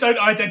don't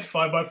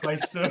identify my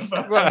place of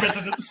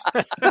residence.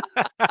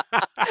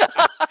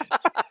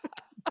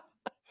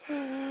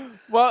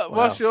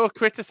 Whilst you're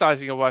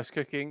criticising your wife's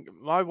cooking,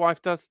 my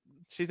wife does.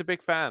 She's a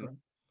big fan.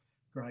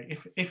 Great.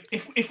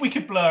 If we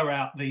could blur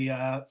out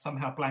the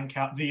somehow blank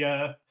out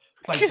the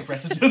place of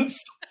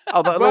residence.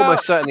 Oh, that'll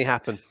almost certainly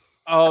happen.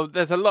 Oh,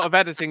 there's a lot of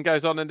editing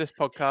goes on in this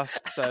podcast,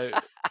 so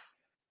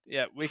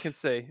yeah, we can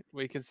see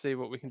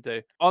what we can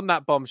do. On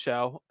that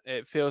bombshell,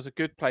 it feels a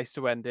good place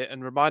to end it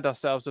and remind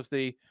ourselves of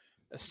the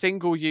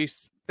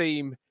single-use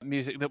theme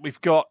music that we've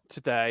got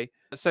today.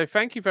 So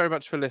thank you very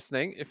much for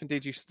listening. If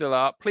indeed you still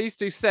are, please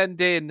do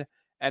send in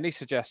any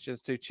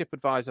suggestions to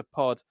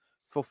ChipAdvisorPod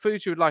for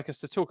foods you would like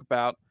us to talk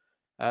about.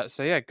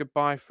 So yeah,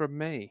 goodbye from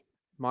me,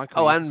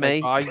 Michael. Oh, and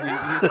me. Bye.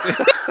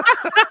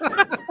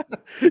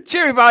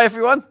 Cheery bye,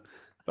 everyone.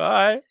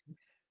 Bye.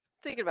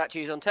 Thinking about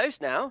cheese on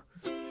toast now.